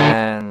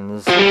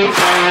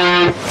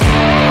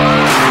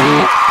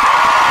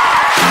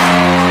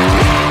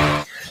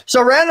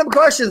 So random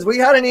questions. We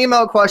had an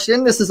email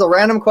question. This is a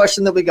random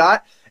question that we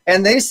got.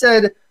 And they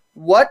said,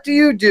 what do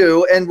you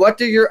do and what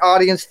do your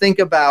audience think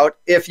about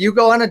if you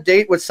go on a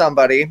date with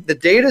somebody, the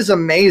date is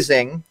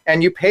amazing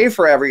and you pay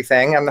for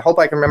everything? I hope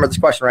I can remember this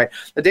question right.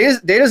 The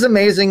date is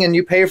amazing and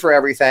you pay for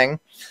everything,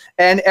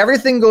 and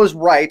everything goes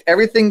right.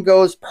 Everything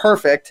goes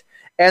perfect.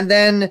 And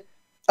then,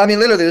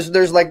 literally,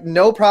 there's like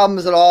no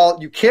problems at all.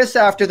 You kiss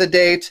after the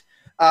date.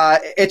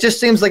 It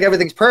just seems like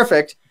everything's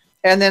perfect.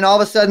 And then all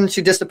of a sudden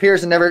she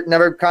disappears and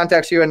never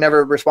contacts you and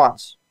never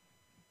responds.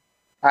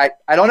 I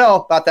don't know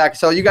about that.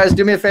 So you guys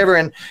do me a favor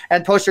and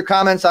post your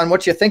comments on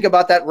what you think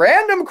about that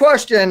random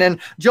question. And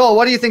Joel,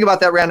 what do you think about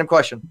that random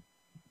question?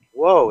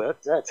 Whoa,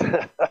 that's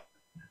an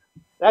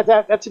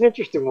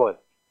interesting one.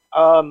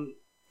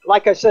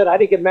 like I said, I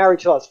didn't get married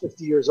till I was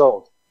 50 years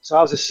old. So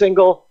I was a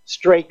single,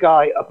 straight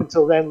guy up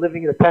until then,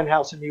 living in a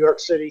penthouse in New York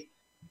City.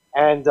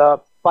 And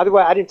by the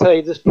way, I didn't tell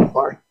you this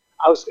part.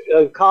 I was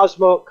a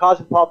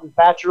Cosmopolitan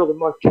Bachelor of the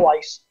Month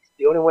twice,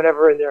 the only one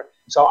ever in there.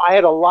 So I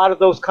had a lot of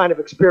those kind of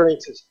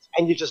experiences,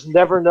 and you just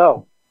never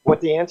know what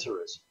the answer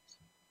is.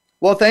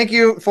 Well, thank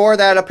you for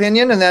that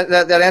opinion and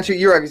that answer.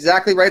 You're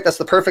exactly right. That's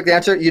the perfect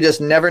answer. You just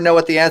never know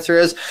what the answer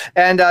is.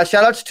 And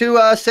shout outs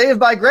to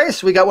Saved by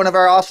Grace. We got one of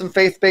our awesome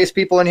faith-based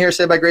people in here.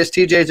 Saved by Grace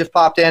TJ just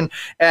popped in.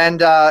 And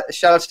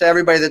shout outs to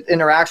everybody that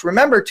interacts.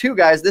 Remember, too,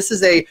 guys, this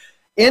is a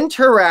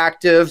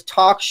interactive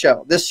talk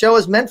show. This show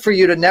is meant for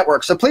you to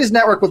network. So please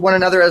network with one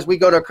another as we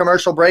go to a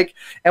commercial break.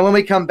 And when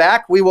we come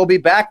back, we will be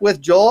back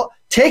with Joel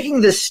taking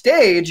the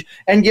stage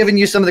and giving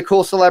you some of the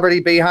cool celebrity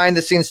behind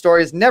the scenes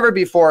stories never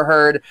before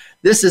heard.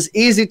 This is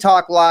Easy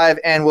Talk Live,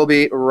 and we'll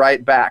be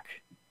right back.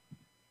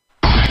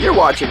 You're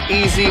watching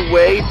Easy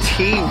Way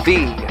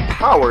TV,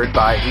 powered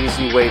by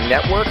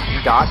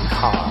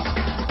EasyWayNetwork.com.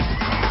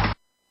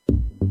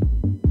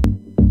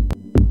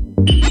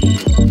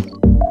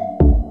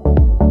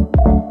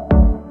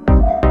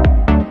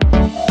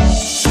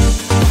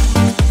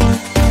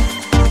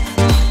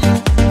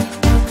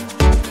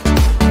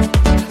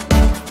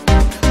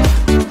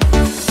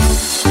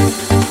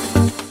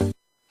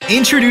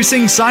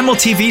 Introducing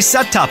SimulTV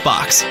Set-Top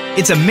Box.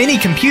 It's a mini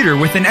computer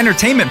with an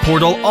entertainment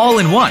portal all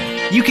in one.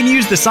 You can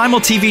use the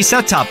SimulTV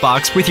Set-Top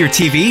Box with your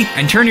TV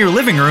and turn your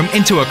living room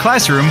into a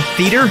classroom,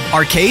 theater,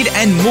 arcade,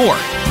 and more.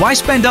 Why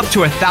spend up to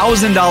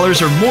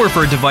 $1,000 or more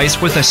for a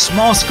device with a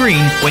small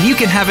screen when you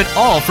can have it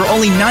all for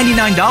only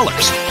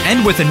 $99?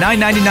 And with a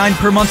 $9.99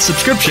 per month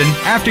subscription,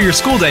 after your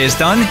school day is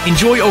done,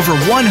 enjoy over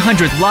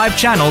 100 live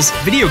channels,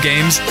 video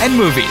games, and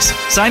movies.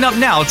 Sign up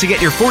now to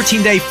get your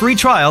 14-day free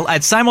trial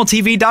at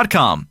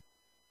simultv.com.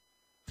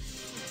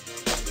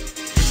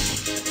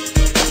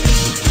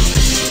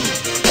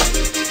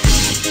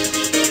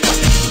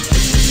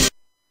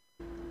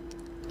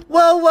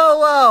 Whoa, whoa,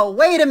 whoa.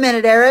 Wait a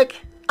minute, Eric.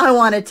 I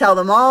want to tell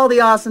them all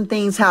the awesome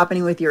things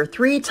happening with your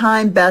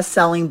 3-time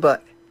best-selling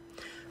book.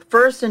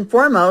 First and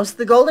foremost,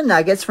 the golden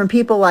nuggets from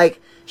people like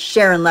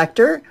Sharon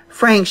Lechter,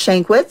 Frank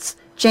Shankwitz,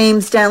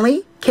 James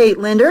Denley, Kate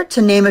Linder, to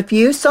name a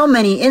few, so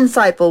many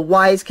insightful,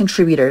 wise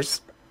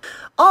contributors.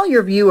 All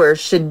your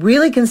viewers should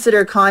really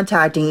consider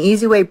contacting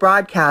Easy Way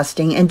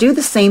Broadcasting and do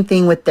the same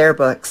thing with their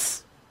books.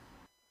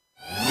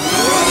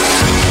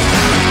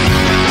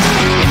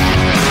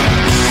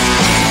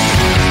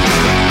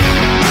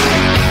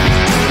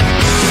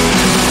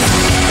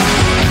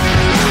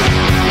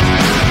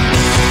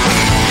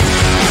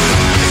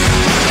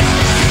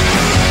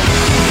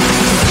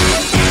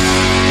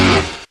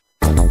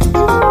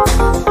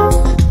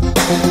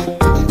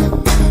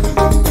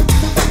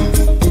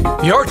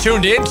 You're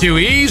tuned in to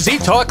Easy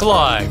Talk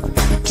Live.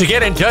 To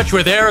get in touch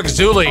with Eric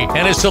Zuley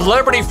and his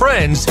celebrity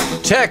friends,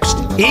 text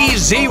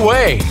Easy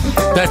Way.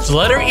 That's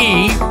letter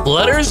E,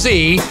 letter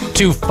Z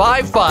to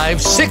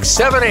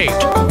 55678.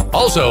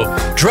 Also,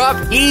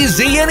 drop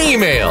Easy an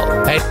email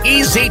at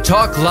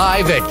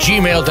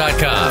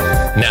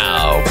easytalklive@gmail.com.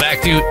 Now,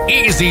 back to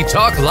Easy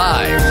Talk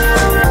Live.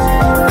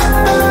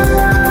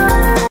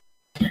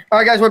 All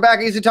right, guys, we're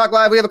back. Easy Talk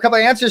Live. We have a couple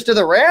of answers to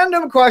the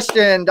random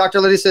question.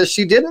 Dr. Liddy says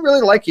she didn't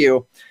really like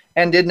you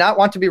and did not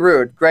want to be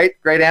rude. Great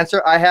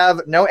answer. I have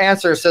no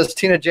answer, says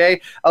Tina J.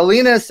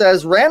 Alina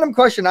says, random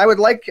question. I would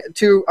like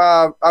to,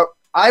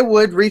 I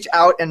would reach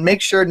out and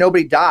make sure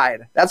nobody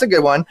died. That's a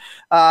good one.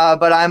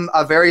 But I'm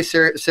a very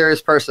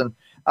serious person.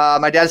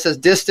 My dad says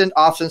distant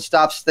often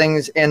stops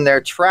things in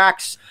their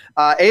tracks.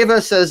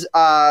 Ava says,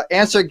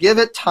 answer, give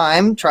it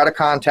time. Try to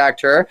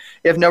contact her.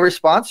 If no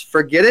response,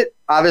 forget it,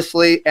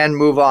 obviously, and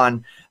move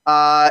on.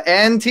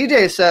 And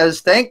TJ says,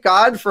 thank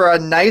God for a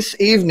nice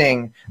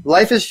evening.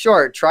 Life is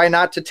short. Try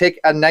not to take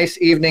a nice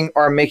evening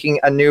or making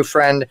a new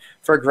friend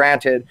for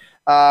granted.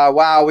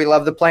 Wow, we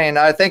love the plane.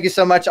 Thank you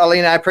so much,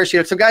 Alina. I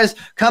appreciate it. So, guys,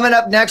 coming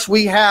up next,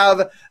 we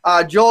have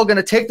Joel going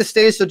to take the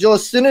stage. So, Joel,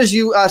 as soon as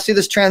you see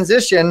this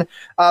transition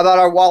about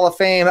our Wall of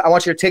Fame, I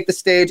want you to take the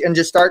stage and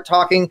just start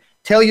talking.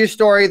 Tell your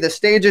story. The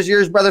stage is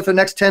yours, brother, for the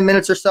next 10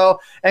 minutes or so.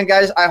 And,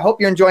 guys, I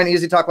hope you're enjoying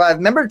Easy Talk Live.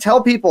 Remember to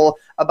tell people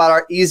about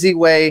our Easy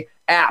Way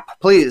app.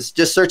 Please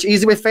just search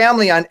Easy Way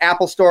Family on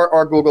Apple Store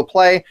or Google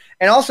Play,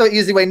 and also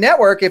Easy Way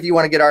Network if you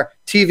want to get our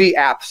TV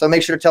app. So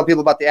make sure to tell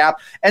people about the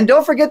app. And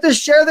don't forget to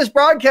share this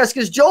broadcast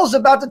because Joel's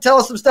about to tell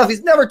us some stuff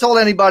he's never told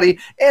anybody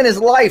in his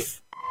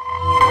life.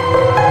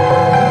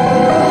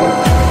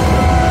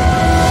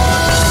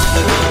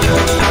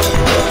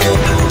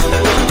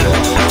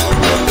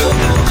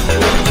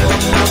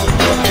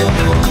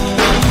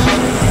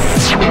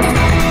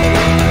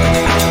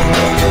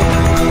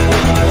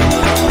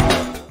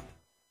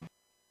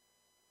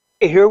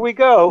 Here we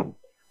go.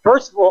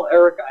 First of all,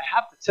 Eric, I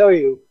have to tell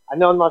you, I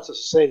know I'm not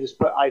supposed to say this,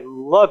 but I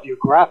love your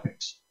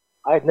graphics.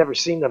 I had never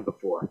seen them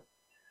before.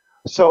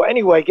 So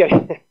anyway,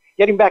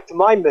 getting back to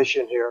my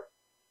mission here,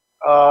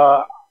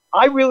 I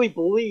really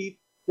believe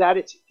that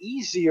it's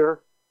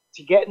easier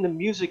to get in the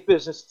music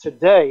business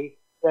today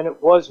than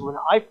it was when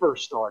I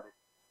first started.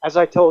 as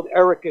I told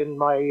Eric in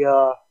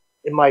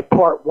my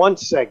part one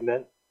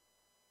segment,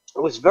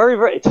 it was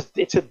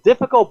it's a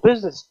difficult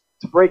business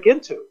to break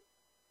into.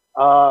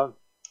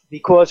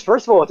 Because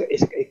first of all,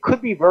 it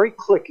could be very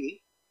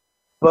cliquey,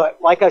 but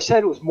like I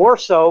said, it was more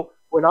so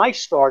when I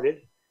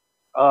started.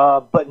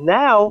 But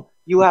now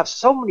you have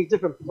so many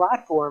different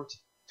platforms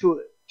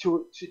to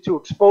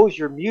expose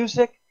your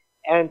music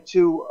and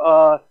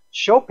to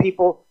show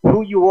people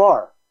who you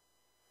are.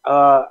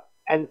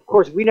 And of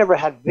course, we never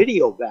had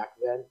video back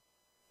then,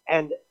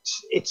 and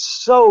it's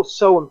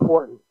so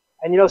important.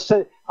 And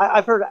so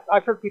I've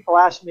heard people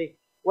ask me,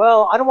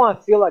 well, I don't want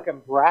to feel like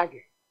I'm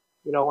bragging,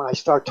 when I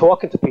start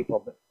talking to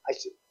people. But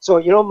so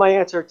my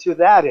answer to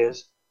that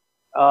is,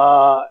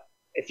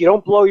 if you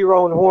don't blow your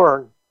own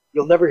horn,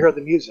 you'll never hear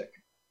the music.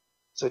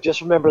 So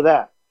just remember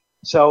that.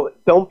 So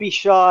don't be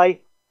shy.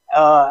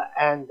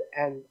 And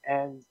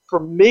for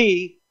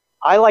me,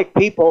 I like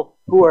people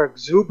who are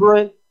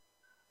exuberant.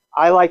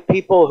 I like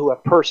people who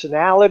have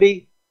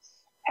personality,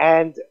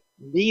 and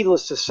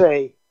needless to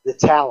say, the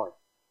talent.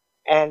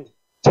 And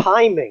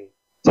timing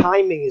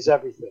is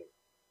everything.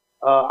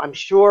 I'm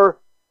sure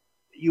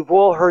you've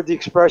all heard the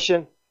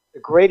expression,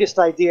 the greatest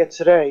idea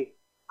today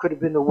could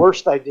have been the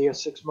worst idea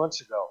 6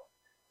 months ago.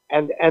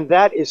 And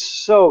that is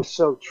so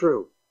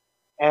true.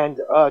 And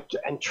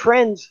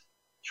trends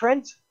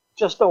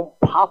just don't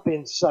pop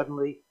in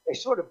suddenly. They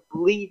sort of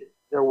bleed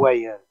their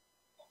way in.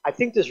 I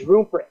think there's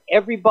room for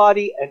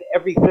everybody and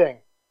everything.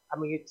 I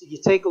mean, you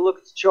take a look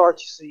at the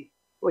charts, you see,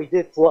 well, he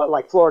did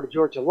like Florida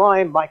Georgia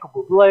Line, Michael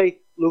Bublé,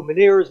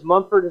 Lumineers,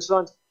 Mumford &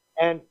 Sons,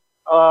 and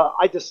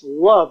I just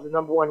love the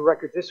 #1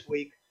 record this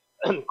week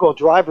called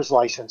Driver's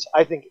License.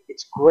 I think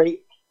it's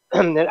great,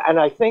 and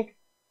I think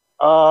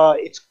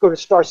it's going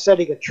to start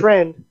setting a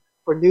trend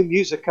for new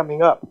music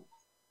coming up.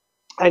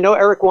 I know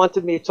Eric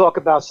wanted me to talk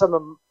about some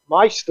of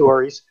my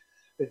stories.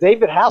 The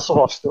David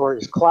Hasselhoff story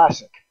is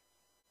classic.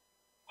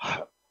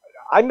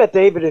 I met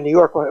David in New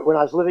York when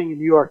I was living in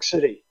New York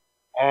City,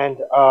 and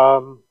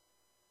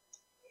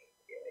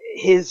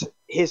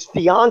his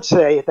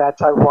fiance at that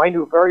time, who I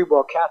knew very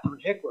well, Catherine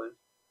Hicklin,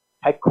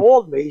 had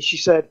called me. She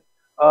said,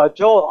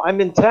 Joel, I'm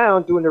in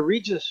town doing the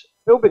Regis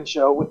Philbin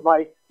show with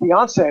my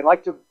fiance. I'd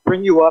like to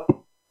bring you up.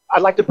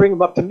 I'd like to bring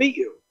him up to meet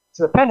you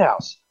to the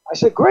Penthouse. I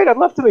said, great, I'd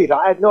love to meet him.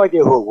 I had no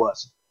idea who it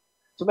was.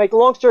 To make a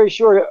long story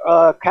short,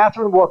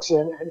 Catherine walks in,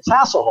 and it's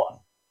Hasselhoff.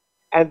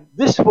 And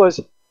this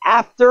was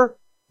after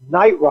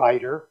Knight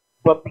Rider,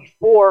 but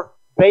before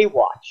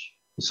Baywatch.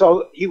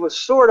 So he was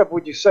sort of,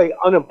 would you say,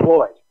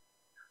 unemployed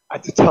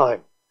at the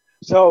time.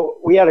 So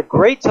we had a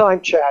great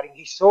time chatting.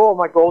 He saw all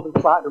my gold and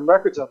platinum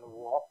records on the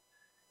wall.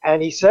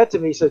 And he said to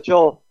me, he said,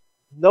 Joel,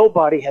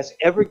 nobody has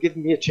ever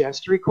given me a chance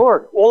to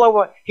record. All I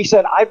want, he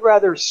said, I'd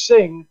rather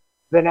sing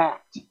than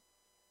act.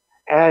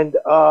 And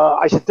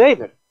I said,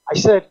 David, I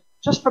said,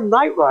 just from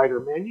Knight Rider,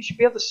 man, you should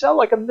be able to sell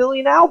like 1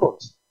 million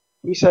albums.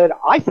 He said,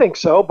 I think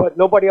so, but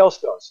nobody else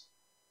does.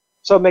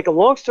 So make a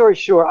long story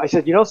short, I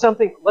said, you know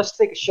something? Let's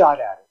take a shot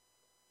at it.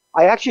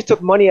 I actually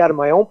took money out of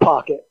my own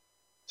pocket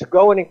to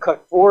go in and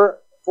cut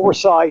four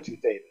sides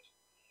with David.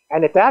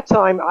 And at that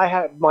time, I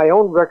had my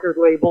own record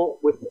label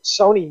with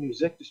Sony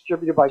Music,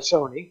 distributed by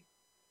Sony.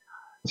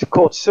 It's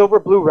called Silver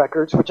Blue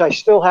Records, which I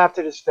still have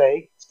to this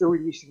day, still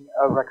releasing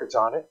records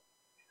on it.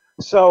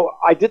 So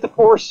I did the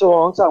 4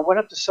 songs. I went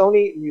up to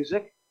Sony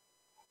Music,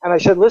 and I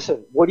said,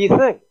 listen, what do you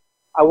think?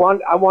 I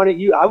want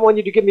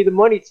you to give me the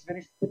money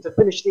to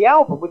finish the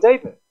album with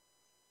David.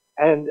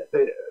 And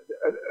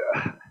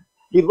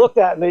he looked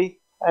at me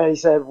and he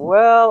said,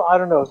 well, I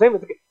don't know.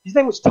 His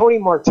name was Tony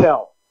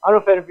Martell. I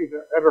don't know if you've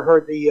ever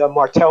heard the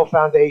Martell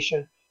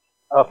Foundation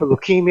for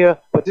leukemia,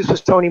 but this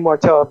was Tony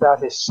Martell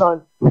about his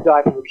son who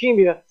died from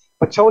leukemia.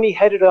 But Tony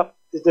headed up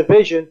the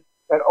division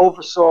that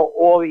oversaw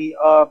all the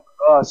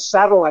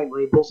satellite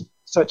labels,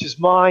 such as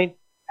mine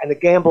and the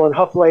Gamble and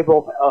Huff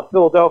label,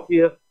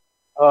 Philadelphia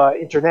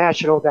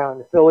International down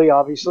in Philly,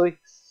 obviously.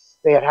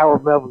 They had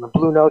Howard Melvin and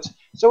Blue Notes.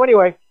 So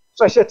anyway,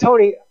 so I said,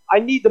 Tony, I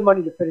need the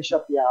money to finish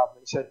up the album.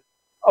 He said,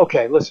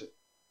 okay, listen,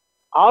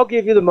 I'll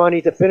give you the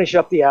money to finish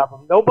up the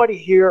album. Nobody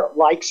here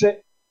likes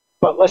it,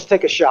 but let's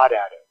take a shot at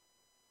it.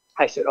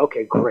 I said,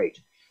 okay, great.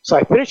 So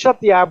I finished up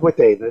the album with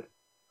David.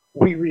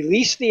 We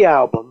released the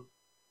album,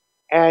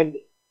 and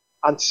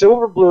on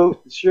Silver Blue,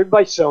 distributed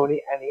by Sony,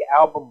 and the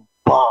album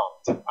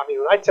bombed. I mean,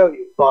 when I tell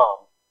you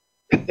bombed,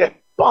 it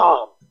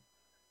bombed.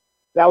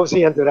 That was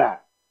the end of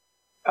that.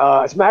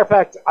 As a matter of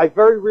fact, I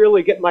very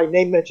rarely get my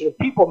name mentioned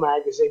in People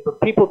magazine, but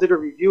People did a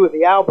review of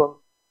the album,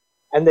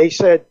 and they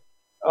said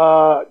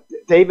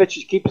David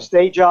should keep his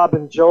day job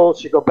and Joel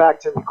should go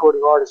back to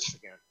recording artists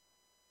again.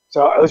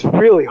 So it was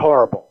really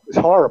horrible. It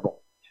was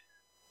horrible.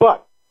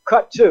 But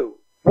cut to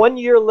 1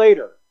 year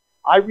later,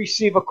 I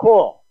receive a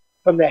call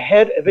from the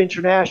head of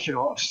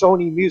international of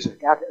Sony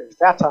Music. At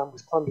that time, it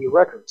was Columbia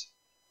Records.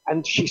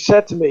 And she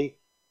said to me,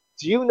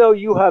 do you know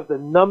you have the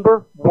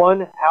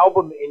 #1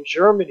 album in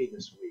Germany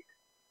this week?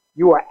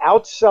 You are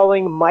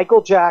outselling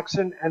Michael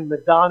Jackson and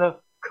Madonna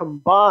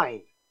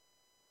combined.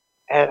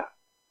 And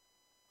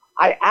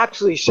I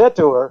actually said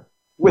to her,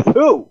 with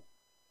who?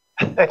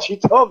 And she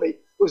told me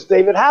it was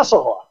David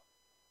Hasselhoff.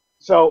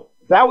 So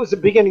that was the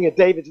beginning of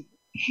David's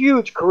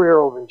huge career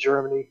over in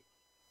Germany.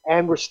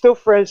 And we're still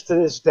friends to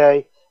this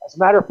day. As a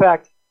matter of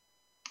fact,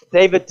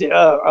 David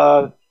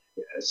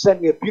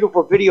sent me a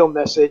beautiful video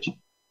message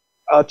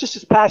just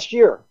this past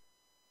year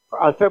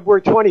on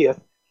February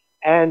 20th,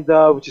 and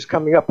which is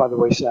coming up, by the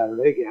way,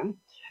 Saturday again.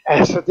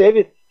 And so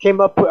David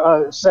came up,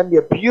 sent me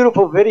a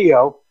beautiful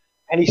video,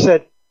 and he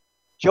said,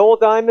 Joel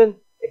Diamond,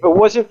 if it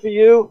wasn't for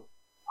you,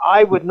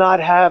 I would not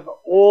have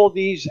all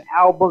these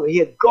albums. He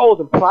had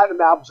gold and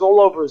platinum albums all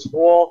over his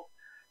wall,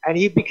 and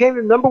he became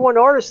the #1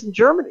 artist in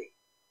Germany.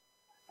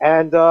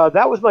 And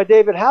that was my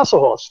David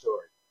Hasselhoff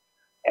story.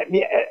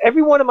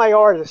 Every one of my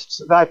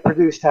artists that I've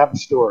produced have a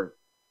story.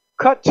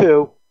 Cut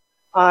to,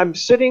 I'm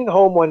sitting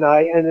home one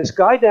night, and this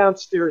guy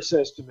downstairs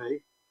says to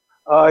me,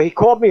 he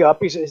called me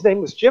up. His name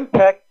was Jim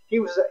Peck. He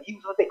was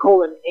what they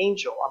call an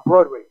angel on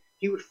Broadway.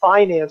 He would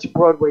finance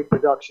Broadway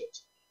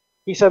productions.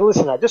 He said,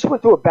 listen, I just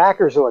went to a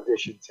backers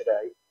audition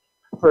today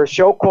for a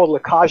show called La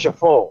Cage aux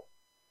Folles.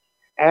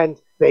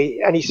 And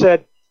he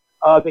said,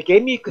 they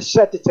gave me a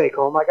cassette to take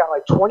home. I got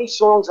like 20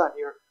 songs on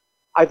here.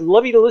 I'd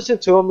love you to listen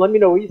to them. Let me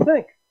know what you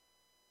think.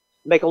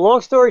 Make a long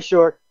story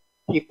short,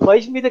 he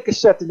plays me the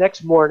cassette the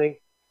next morning.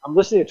 I'm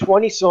listening to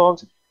 20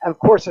 songs. And, of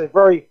course, they're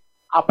very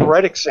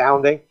operatic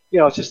sounding. You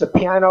know, it's just a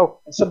piano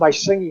and somebody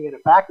singing in a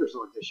backers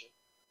audition.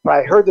 But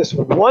I heard this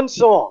one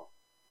song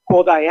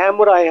called I Am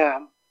What I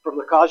Am from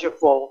La Cage aux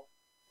Folles.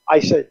 I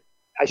said,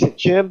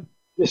 Jim,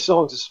 this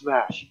song's a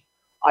smash.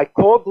 I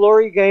called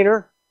Gloria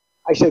Gaynor.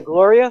 I said,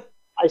 Gloria,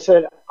 I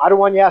don't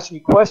want you to ask me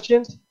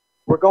questions.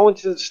 We're going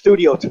to the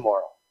studio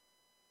tomorrow.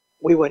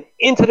 We went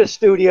into the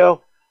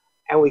studio,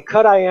 and we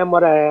cut I Am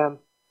What I Am,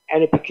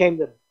 and it became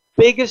the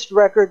biggest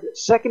record,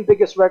 second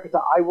biggest record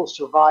that I Will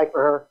Survive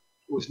for her.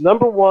 It was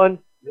 #1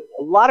 in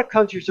a lot of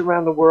countries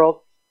around the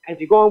world. And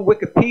if you go on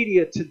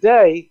Wikipedia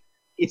today,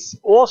 it's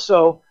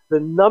also the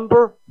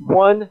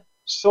 #1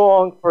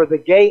 song for the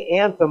gay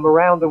anthem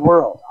around the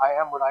world, I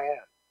Am What I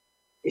Am.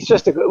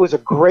 It was a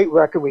great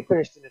record. We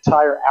finished an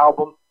entire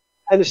album.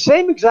 And the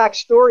same exact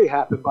story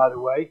happened, by the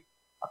way,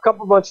 a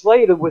couple months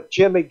later with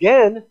Jim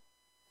again.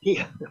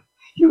 He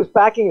was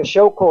backing a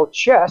show called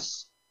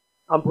Chess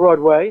on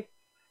Broadway,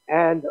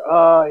 and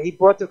he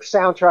brought the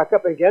soundtrack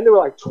up. And again, there were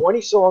like 20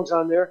 songs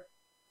on there,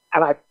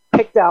 and I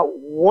picked out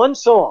one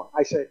song.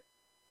 I said,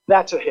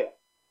 that's a hit.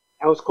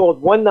 And it was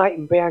called One Night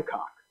in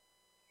Bangkok.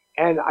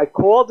 And I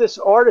called this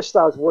artist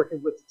I was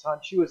working with at the time.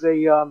 She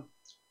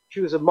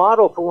was a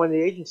model for one of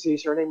the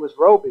agencies. Her name was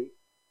Roby.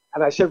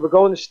 And I said, we're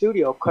going to the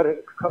studio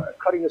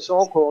cutting a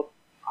song called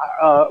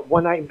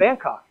One Night in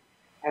Bangkok.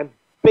 And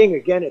bing,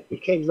 again, it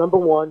became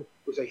 #1. It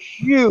was a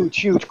huge,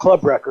 huge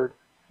club record.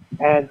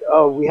 And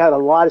we had a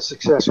lot of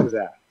success with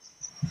that.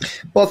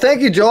 Well,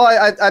 thank you, Joel.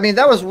 I mean,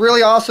 that was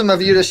really awesome of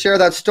you to share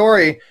that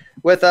story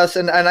with us.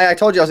 And I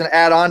told you I was going to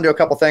add on to a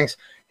couple things.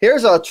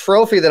 Here's a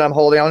trophy that I'm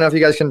holding. I don't know if you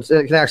guys can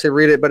actually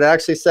read it, but it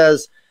actually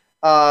says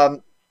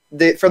from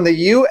the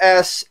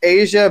U.S.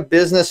 Asia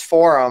Business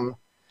Forum,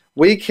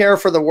 We Care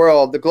for the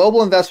World, the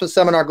Global Investment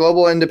Seminar,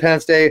 Global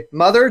Independence Day,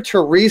 Mother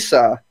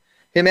Teresa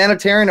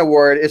Humanitarian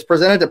Award is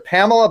presented to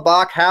Pamela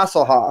Bach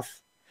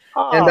Hasselhoff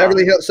in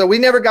Beverly Hills. So we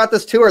never got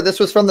this to her. This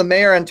was from the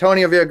mayor,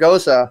 Antonio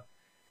Villaraigosa,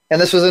 and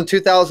this was in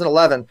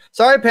 2011.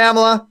 Sorry,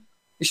 Pamela.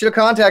 You should have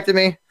contacted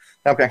me.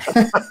 Okay.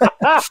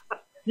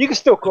 You can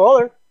still call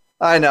her.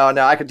 I know.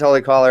 No, I could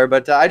totally call her,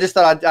 but I just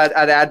thought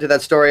I'd add to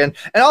that story. And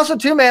also,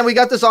 too, man, we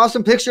got this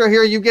awesome picture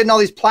here. You getting all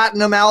these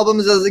platinum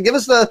albums. Give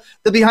us the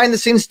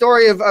behind-the-scenes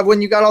story of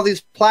when you got all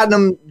these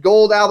platinum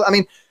gold albums. I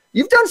mean,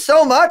 you've done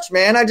so much,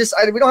 man.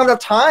 We don't have enough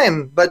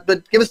time, but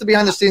give us the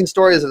behind-the-scenes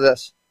stories of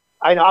this.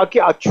 I know.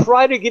 I'll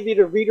try to give you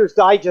the Reader's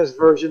Digest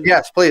version.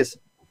 Yes, please.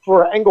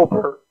 For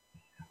Engelbert.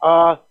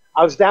 I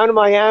was down in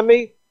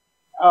Miami.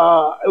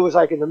 It was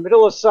like in the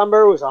middle of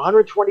summer. It was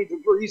 120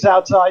 degrees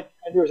outside,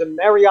 and there was a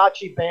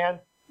mariachi band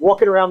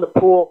walking around the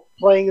pool,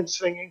 playing and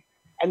singing.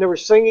 And they were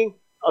singing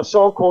a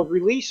song called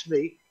Release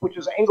Me, which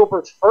was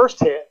Engelbert's first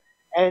hit.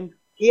 And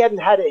he hadn't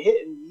had a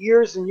hit in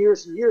years and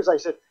years and years. I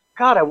said,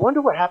 God, I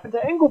wonder what happened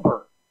to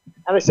Engelbert.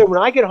 And I said,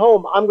 when I get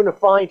home, I'm going to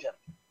find him.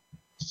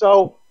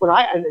 So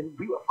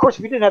of course,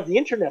 we didn't have the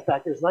internet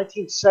back then. It was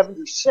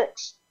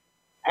 1976.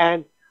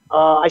 And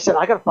I said,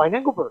 I got to find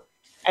Engelbert.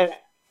 And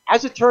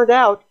as it turned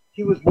out,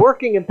 he was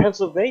working in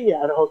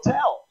Pennsylvania at a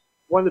hotel,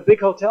 one of the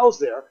big hotels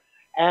there.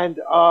 And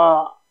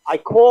I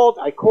called.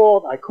 I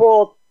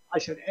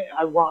said, hey,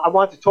 I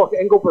want to talk to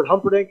Engelbert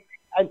Humperdinck.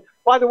 And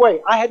by the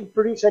way, I hadn't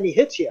produced any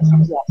hits yet up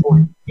to that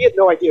point. He had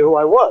no idea who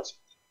I was.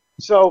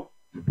 So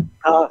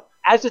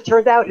as it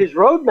turned out, his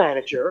road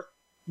manager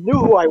knew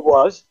who I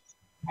was.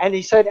 And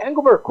he said,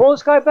 Engelbert, call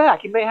this guy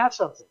back. He may have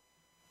something.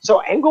 So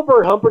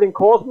Engelbert Humperdinck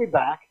calls me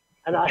back.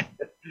 And I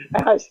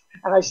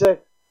said,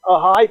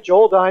 hi,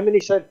 Joel Diamond.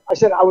 I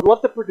said, I would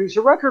love to produce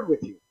a record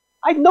with you.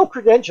 I had no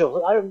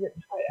credentials.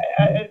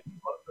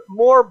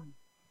 More,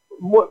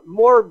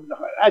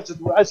 as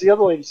the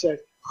other lady said,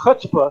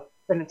 chutzpah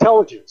than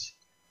intelligence.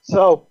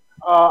 So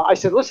I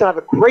said, listen, I have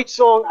a great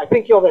song. I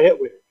think you'll have a hit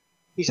with it.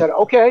 He said,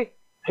 okay.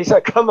 He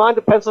said, come on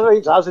to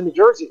Pennsylvania. I was in New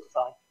Jersey at the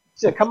time. He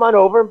said, come on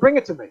over and bring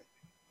it to me.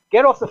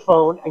 Get off the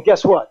phone, and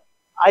guess what?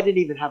 I didn't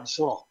even have a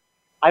song.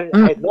 I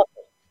had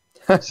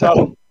nothing.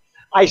 So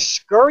I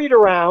scurried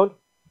around,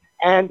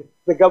 and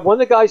one of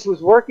the guys who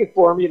was working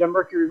for me at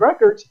Mercury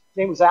Records, his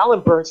name was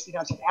Alan Bernstein.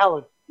 I said,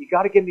 Alan, you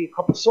got to give me a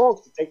couple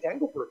songs to take to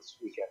Engelbert this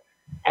weekend.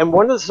 And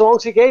one of the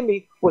songs he gave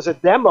me was a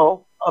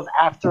demo of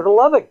After the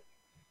Loving.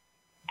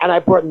 And I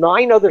brought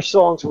 9 other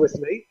songs with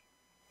me.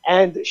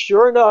 And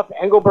sure enough,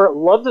 Engelbert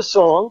loved the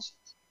songs.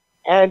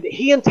 And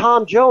he and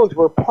Tom Jones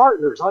were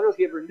partners. I don't know if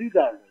you ever knew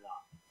that or not.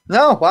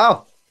 No,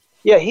 wow.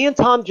 Yeah, he and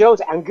Tom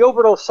Jones and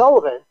Gilbert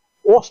O'Sullivan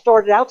all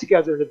started out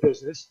together in the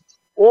business,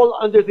 all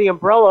under the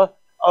umbrella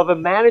of a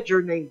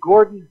manager named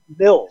Gordon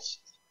Mills.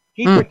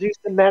 He produced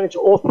and managed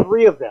all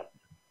 3 of them.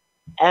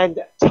 And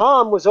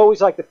Tom was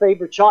always like the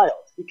favorite child.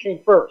 He came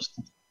first.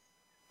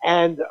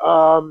 And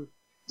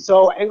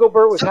so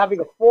Engelbert was having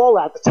a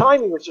fallout. The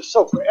timing was just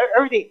so perfect.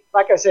 Everything,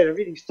 like I said,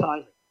 everything's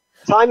timing.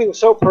 The timing was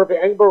so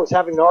perfect. Engelbert was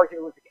having an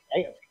argument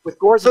with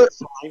Gordon.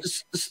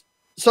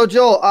 So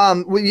Joel,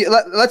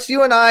 let's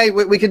you and I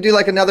we could do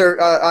like another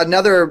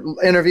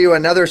interview,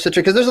 another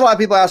situation, because there's a lot of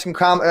people asking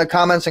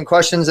comments and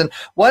questions, and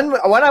one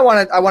I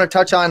want to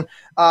touch on.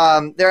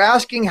 They're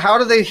asking, how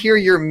do they hear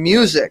your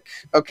music?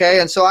 Okay,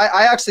 and so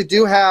I actually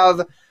do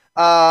have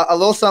a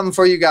little something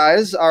for you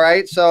guys. All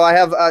right, so I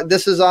have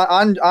this is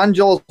on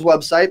Joel's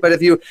website, but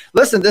if you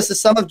listen, this is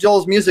some of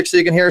Joel's music, so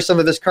you can hear some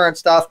of his current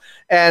stuff,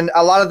 and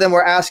a lot of them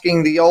were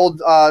asking the old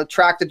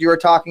track that you were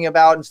talking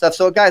about and stuff.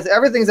 So guys,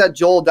 everything's at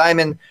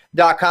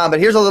joeldiamond.com, but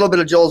here's a little bit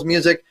of Joel's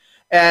music.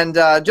 And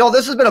Joel,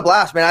 this has been a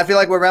blast, man. I feel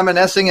like we're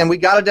reminiscing, and we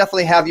got to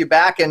definitely have you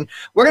back, and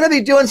we're going to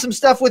be doing some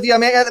stuff with you. I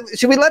mean,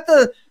 should we let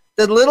the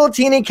little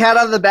teeny cat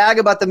out of the bag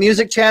about the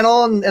music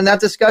channel and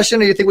that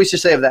discussion, or do you think we should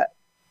save that?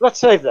 Let's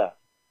save that.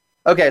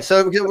 Okay,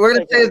 so we're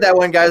going to save that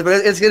one, guys,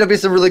 but it's going to be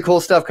some really cool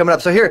stuff coming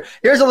up. So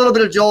here's a little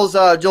bit of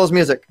Joel's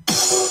music.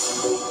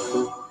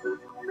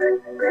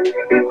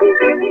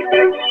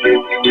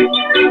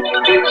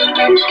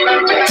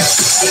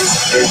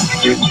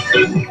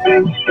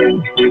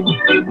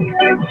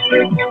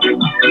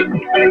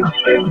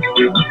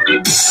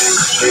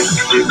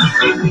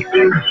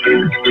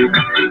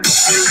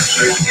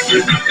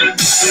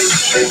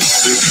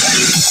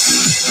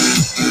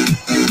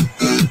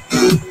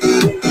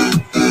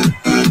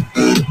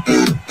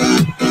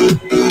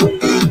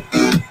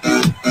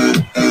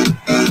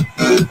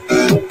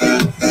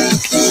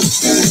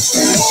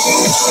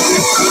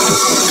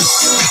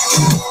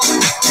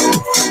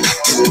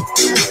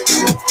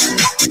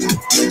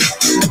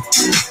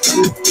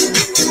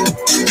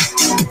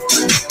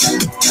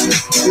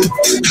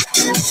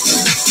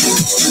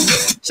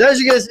 So as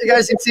you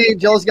guys can see,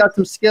 Joel's got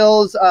some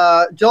skills.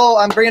 Joel,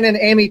 I'm bringing in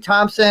Amy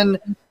Thompson.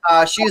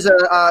 She's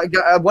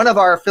one of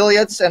our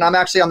affiliates, and I'm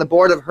actually on the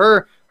board of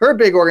her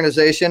big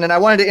organization. And I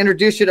wanted to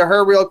introduce you to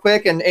her real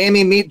quick. And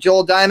Amy, meet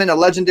Joel Diamond, a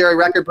legendary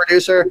record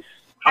producer.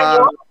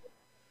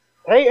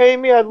 Hey,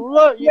 Amy, I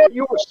love you.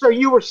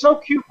 You were so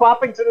cute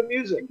bopping to the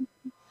music.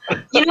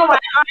 You know what?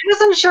 I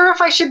wasn't sure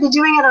if I should be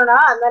doing it or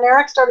not. And then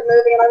Eric started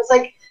moving, and I was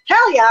like,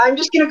 hell yeah, I'm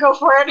just going to go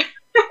for it.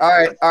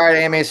 All right,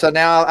 Amy. So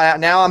now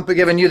I'm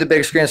giving you the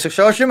big screen. So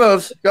show us your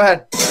moves. Go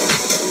ahead.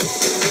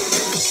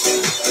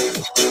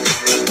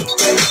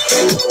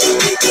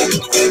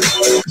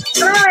 I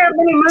don't really have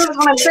many moves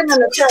when I'm sitting in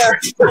the chair.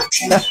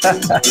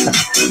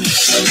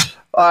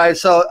 All right,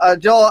 so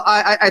Joel,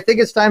 I think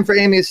it's time for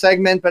Amy's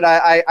segment, but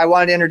I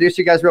wanted to introduce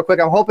you guys real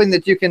quick. I'm hoping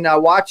that you can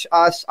watch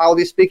us. I'll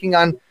be speaking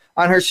on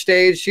her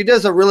stage. She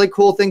does a really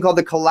cool thing called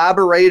the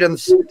Collaboration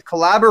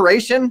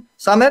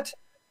Summit.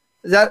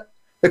 Is that?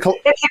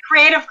 It's a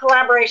Creative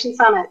Collaboration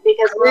Summit.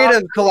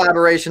 Creative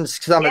Collaboration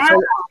Summit. Yeah.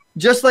 So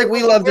just like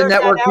we love to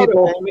network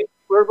people.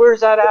 Where's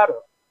that out of?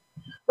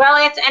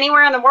 Well, it's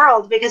anywhere in the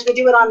world because we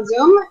do it on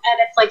Zoom, and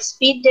it's like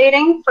speed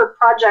dating for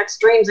projects,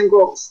 dreams, and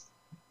goals.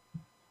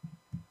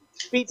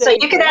 So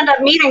you could end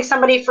up meeting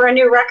somebody for a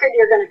new record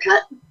you're going to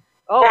cut.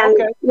 Oh, and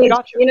okay.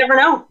 Gotcha. You never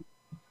know.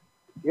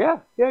 Yeah.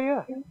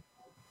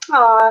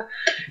 Aw,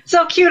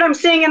 so cute. I'm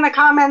seeing in the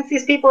comments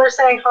these people are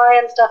saying hi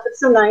and stuff. It's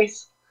so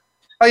nice.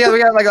 Oh yeah, we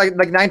got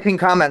like 19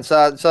 comments.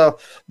 So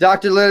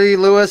Dr. Lily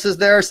Lewis is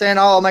there saying,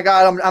 "Oh my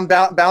God, I'm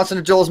bouncing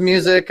to Joel's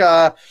music."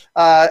 Ava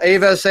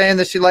is saying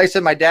that she likes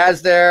it. My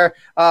dad's there,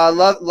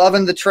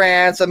 loving the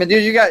trance. I mean,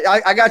 dude,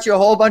 I got you a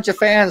whole bunch of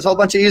fans, a whole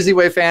bunch of Easy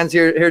Way fans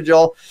here,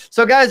 Joel.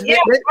 So guys, yeah,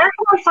 where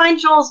can I find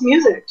Joel's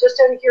music? Just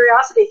out of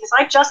curiosity, because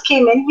I just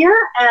came in here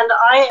and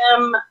I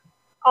am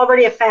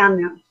already a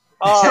fan now.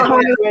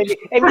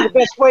 And the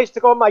best way is to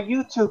go on my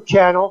YouTube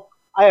channel.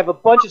 I have a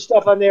bunch of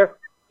stuff on there,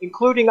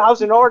 including I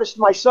was an artist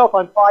myself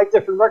on 5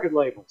 different record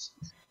labels.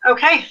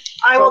 Okay,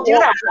 I will do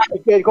that.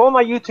 Okay, go on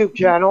my YouTube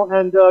channel,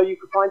 and you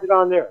can find it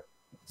on there.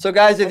 So,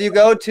 guys, if you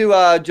go to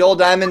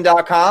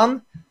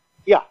joeldiamond.com,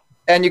 yeah,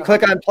 and you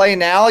click on Play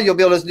Now, you'll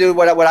be able to do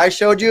what I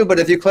showed you. But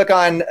if you click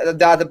on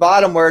the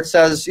bottom where it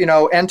says,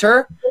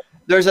 enter,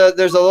 there's a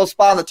little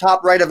spot on the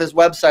top right of his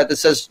website that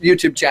says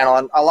YouTube channel,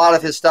 and a lot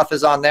of his stuff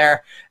is on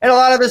there. And a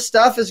lot of his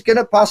stuff is going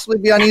to possibly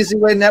be on Easy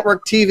Way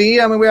Network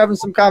TV. I mean, we're having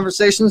some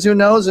conversations. Who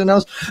knows? Who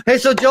knows? Hey,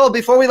 so Joel,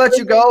 before we let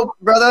you go,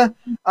 brother,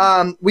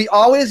 we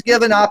always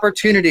give an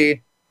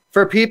opportunity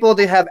for people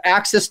to have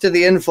access to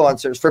the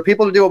influencers, for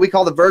people to do what we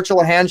call the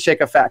virtual handshake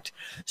effect.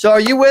 So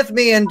are you with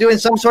me in doing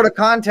some sort of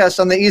contest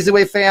on the Easy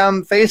Way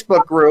Fam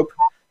Facebook group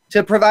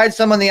to provide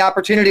someone the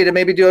opportunity to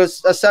maybe do a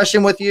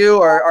session with you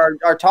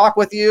or talk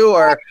with you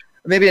or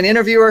maybe an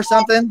interview or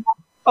something?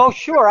 Oh,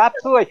 sure,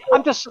 absolutely.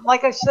 I'm just,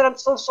 like I said, I'm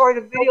so sorry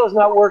the video is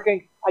not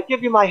working. I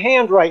give you my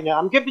hand right now.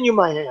 I'm giving you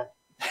my hand.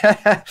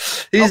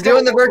 He's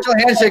doing the virtual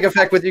handshake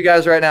effect with you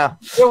guys right now.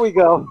 There we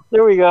go.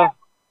 There we go.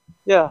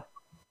 Yeah.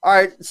 All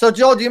right. So,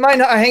 Joel, do you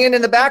mind hanging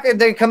in the back and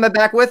then coming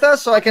back with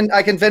us so I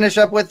can finish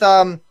up with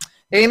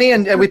Amy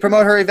and we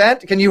promote her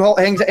event? Can you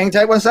hang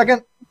tight 1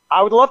 second?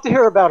 I would love to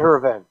hear about her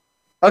event.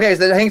 Okay,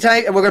 so hang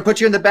tight, and we're going to put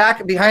you in the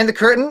back behind the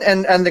curtain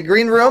and the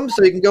green room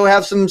so you can go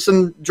have some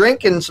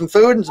drink and some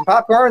food and some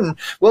popcorn, and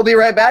we'll be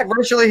right back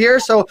virtually here.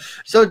 So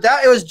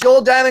that it was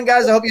Joel Diamond,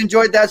 guys. I hope you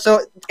enjoyed that. So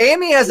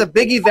Amy has a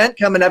big event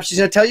coming up. She's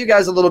going to tell you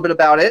guys a little bit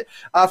about it.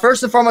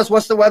 First and foremost,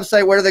 what's the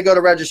website? Where do they go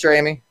to register,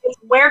 Amy? It's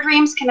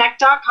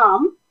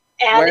wheredreamsconnect.com.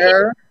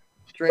 And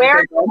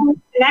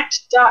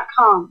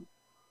wheredreamsconnect.com,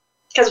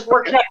 because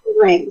we're connecting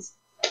dreams.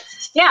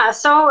 Yeah,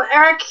 so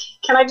Eric,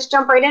 can I just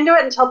jump right into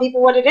it and tell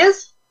people what it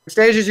is? The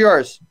stage is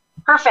yours.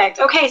 Perfect.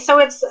 Okay, so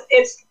it's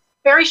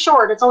very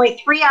short. It's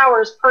only 3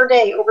 hours per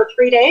day over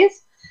 3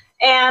 days.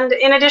 And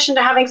in addition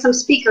to having some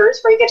speakers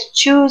where you get to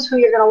choose who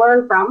you're going to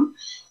learn from,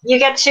 you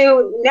get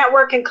to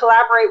network and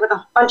collaborate with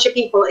a bunch of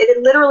people.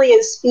 It literally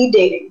is speed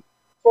dating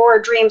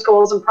for dreams,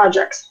 goals, and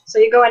projects. So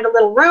you go into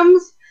little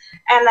rooms,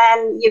 and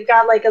then you've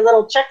got like a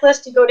little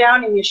checklist. You go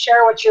down and you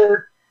share what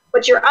you're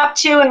up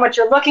to and what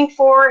you're looking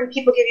for, and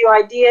people give you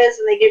ideas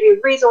and they give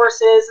you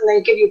resources and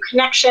they give you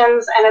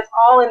connections, and it's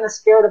all in the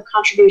spirit of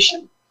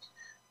contribution.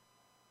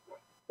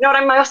 You know what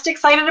I'm most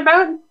excited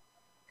about?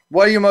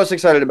 What are you most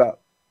excited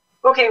about?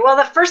 Okay, well,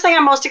 the first thing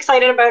I'm most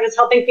excited about is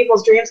helping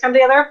people's dreams come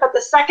together, but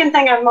the second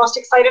thing I'm most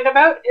excited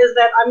about is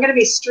that I'm going to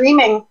be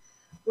streaming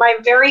my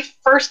very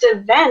first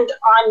event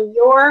on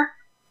your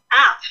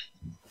app.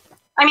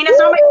 I mean, it's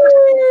not my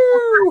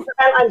first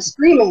event I'm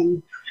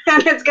streaming,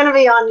 and it's going to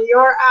be on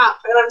your app,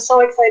 and I'm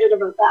so excited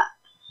about that.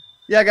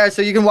 Yeah, guys,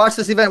 so you can watch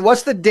this event.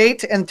 What's the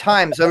date and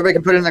time so everybody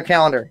can put it in their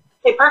calendar?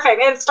 Okay, perfect.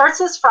 It starts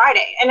this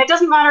Friday, and it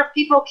doesn't matter if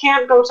people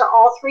can't go to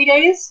all 3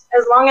 days,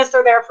 as long as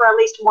they're there for at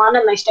least one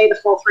and they stay the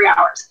full 3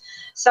 hours.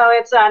 So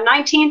it's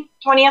 19th,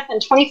 20th,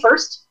 and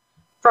 21st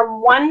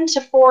from 1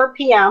 to 4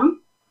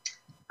 p.m.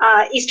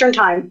 Eastern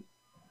time.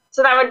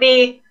 So that would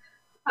be,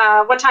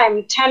 what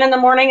time? 10 in the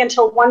morning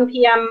until 1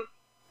 p.m.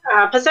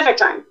 Pacific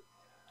time.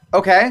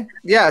 Okay.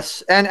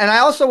 Yes. And I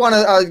also want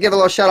to give a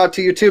little shout out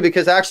to you too,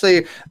 because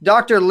actually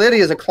Dr. Liddy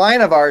is a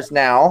client of ours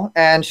now,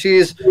 and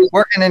she's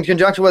working in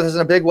conjunction with us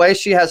in a big way.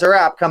 She has her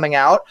app coming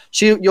out.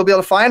 You'll be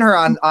able to find her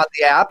on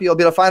the app. You'll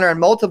be able to find her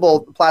on multiple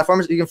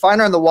platforms. You can find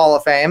her on the Wall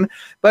of Fame.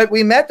 But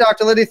we met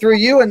Dr. Liddy through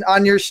you and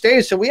on your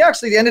stage. So we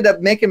actually ended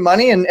up making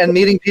money and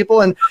meeting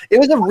people, and it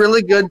was a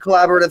really good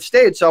collaborative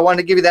stage. So I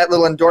wanted to give you that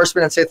little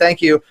endorsement and say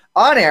thank you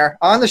on air,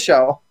 on the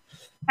show.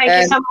 Thank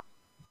you so much.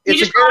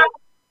 It's a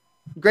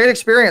great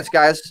experience,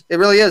 guys. It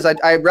really is.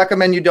 I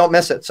recommend you don't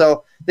miss it.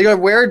 So they go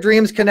to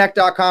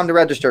wheredreamsconnect.com to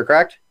register,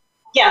 correct?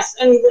 Yes,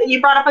 and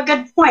you brought up a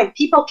good point.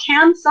 People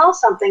can sell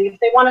something if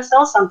they want to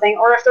sell something,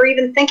 or if they're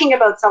even thinking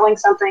about selling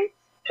something,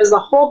 because the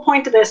whole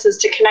point of this is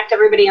to connect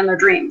everybody in their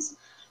dreams.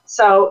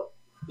 So,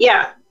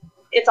 yeah,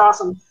 it's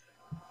awesome.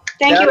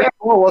 Thank you, Eric.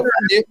 Well,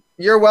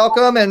 you're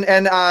welcome,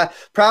 and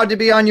proud to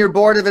be on your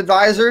board of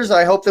advisors.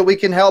 I hope that we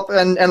can help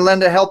and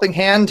lend a helping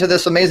hand to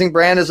this amazing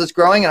brand as it's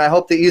growing, and I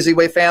hope the Easy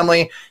Way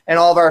family and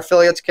all of our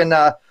affiliates can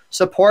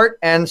support.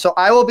 And so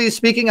I will be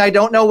speaking. I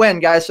don't know when,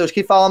 guys, so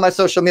keep following my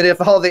social media,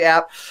 follow the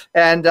app,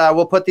 and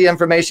we'll put the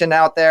information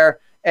out there.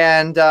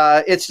 And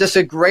it's just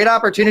a great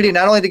opportunity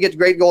not only to get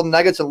great golden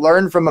nuggets and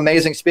learn from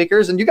amazing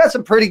speakers, and you got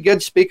some pretty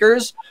good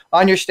speakers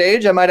on your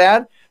stage, I might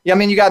add. Yeah, I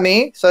mean, you got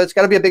me, so it's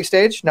got to be a big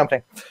stage. No, I'm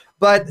kidding.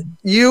 But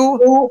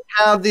you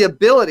have the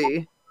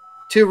ability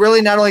to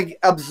really not only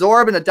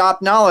absorb and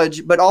adopt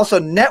knowledge, but also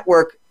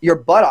network your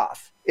butt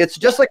off. It's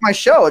just like my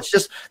show. It's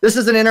just, this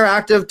is an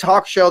interactive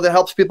talk show that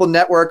helps people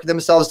network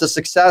themselves to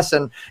success.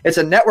 And it's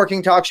a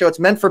networking talk show. It's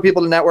meant for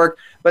people to network,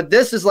 but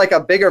this is like a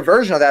bigger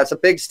version of that. It's a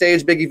big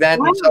stage, big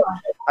event. And so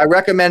I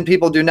recommend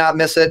people do not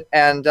miss it,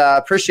 and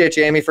appreciate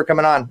you, Amy, for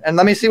coming on. And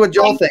let me see what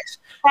Joel thinks.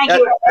 Thank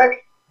you,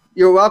 Eric.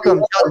 You're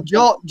welcome.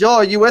 Joel,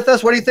 are you with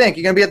us? What do you think?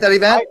 You going to be at that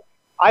event?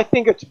 I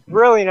think it's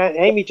brilliant. And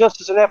Amy, just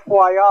as an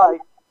FYI,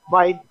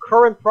 my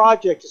current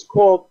project is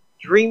called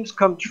Dreams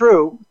Come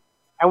True,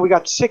 and we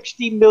got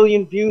 60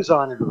 million views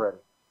on it already.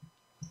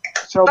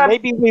 So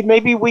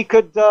maybe we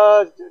could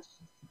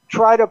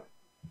try to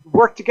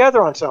work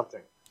together on something.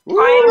 I'm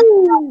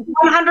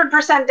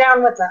 100%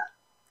 down with that.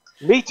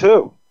 Me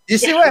too. You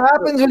see what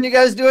happens when you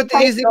guys do it the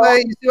easy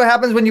way? You see what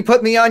happens when you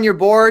put me on your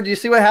board? You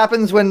see what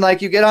happens when,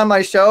 like, you get on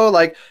my show?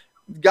 Like,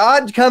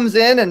 God comes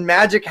in and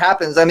magic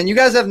happens. I mean, you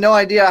guys have no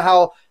idea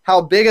how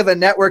big of a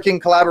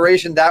networking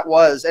collaboration that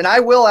was. And I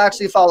will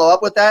actually follow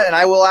up with that, and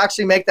I will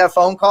actually make that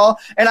phone call,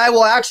 and I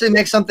will actually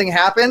make something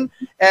happen.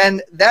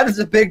 And that is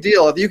a big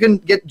deal. If you can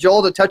get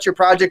Joel to touch your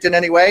project in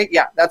any way,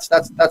 yeah, that's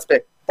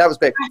big. That was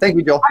big. Thank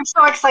you, Joel. I'm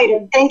so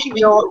excited. Thank you,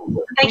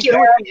 Joel. Thank you,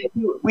 Eric.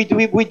 We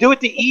do it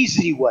the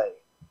easy way.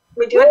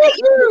 We do it the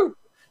easy way.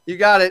 You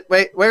got it.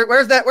 Wait,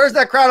 where's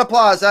that crowd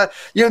applause?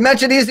 You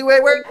mentioned easy way.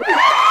 Where?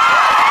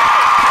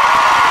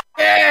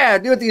 Yeah,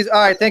 do it these.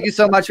 All right, thank you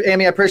so much,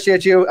 Amy. I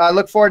appreciate you. I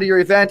look forward to your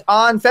event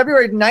on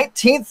February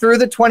 19th through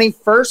the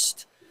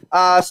 21st,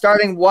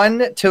 starting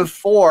 1 to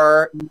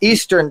 4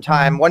 Eastern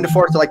time. 1 to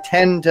 4, so like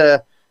 10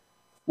 to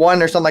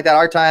 1 or something like that,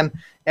 our time.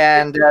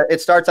 And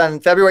it starts on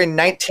February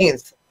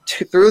 19th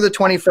through the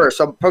 21st.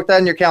 So put that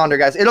in your calendar,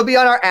 guys. It'll be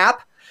on our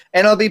app,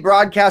 and it'll be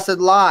broadcasted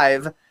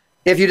live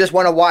if you just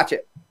want to watch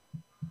it.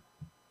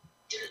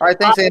 All right,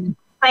 thanks, Amy.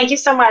 Thank you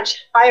so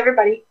much. Bye,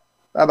 everybody.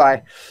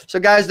 Bye-bye. So,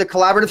 guys, the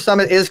Collaborative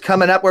Summit is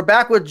coming up. We're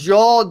back with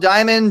Joel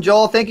Diamond.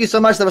 Joel, thank you so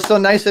much. That was so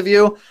nice of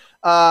you.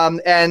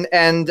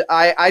 And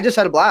I just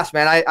had a blast,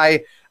 man.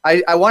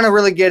 I want to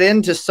really get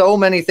into so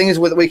many things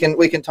we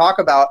can talk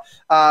about.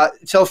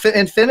 So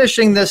in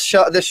finishing this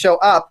show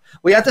up,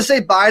 we have to say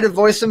bye to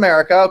Voice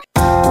America.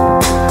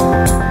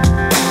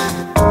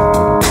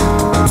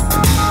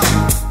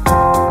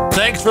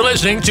 Thanks for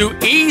listening to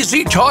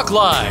Easy Talk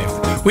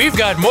Live. We've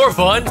got more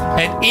fun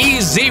at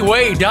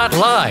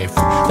EZWay.live.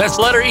 That's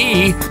letter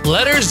E,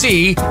 letter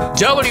Z,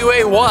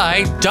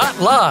 WAY.live.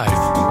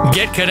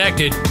 Get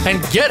connected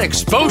and get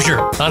exposure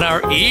on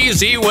our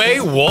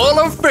EZWay Wall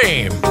of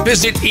Fame.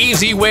 Visit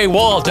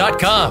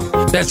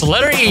EZWayWall.com. That's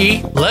letter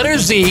E, letter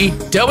Z,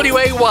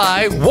 WAY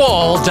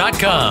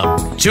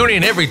Wall.com. Tune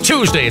in every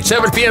Tuesday at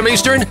 7 p.m.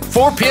 Eastern,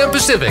 4 p.m.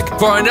 Pacific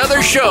for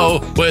another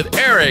show with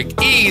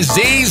Eric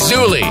E.Z.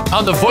 Zuli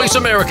on the Voice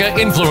America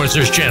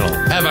Influencers Channel.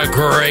 Have a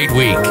great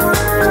week.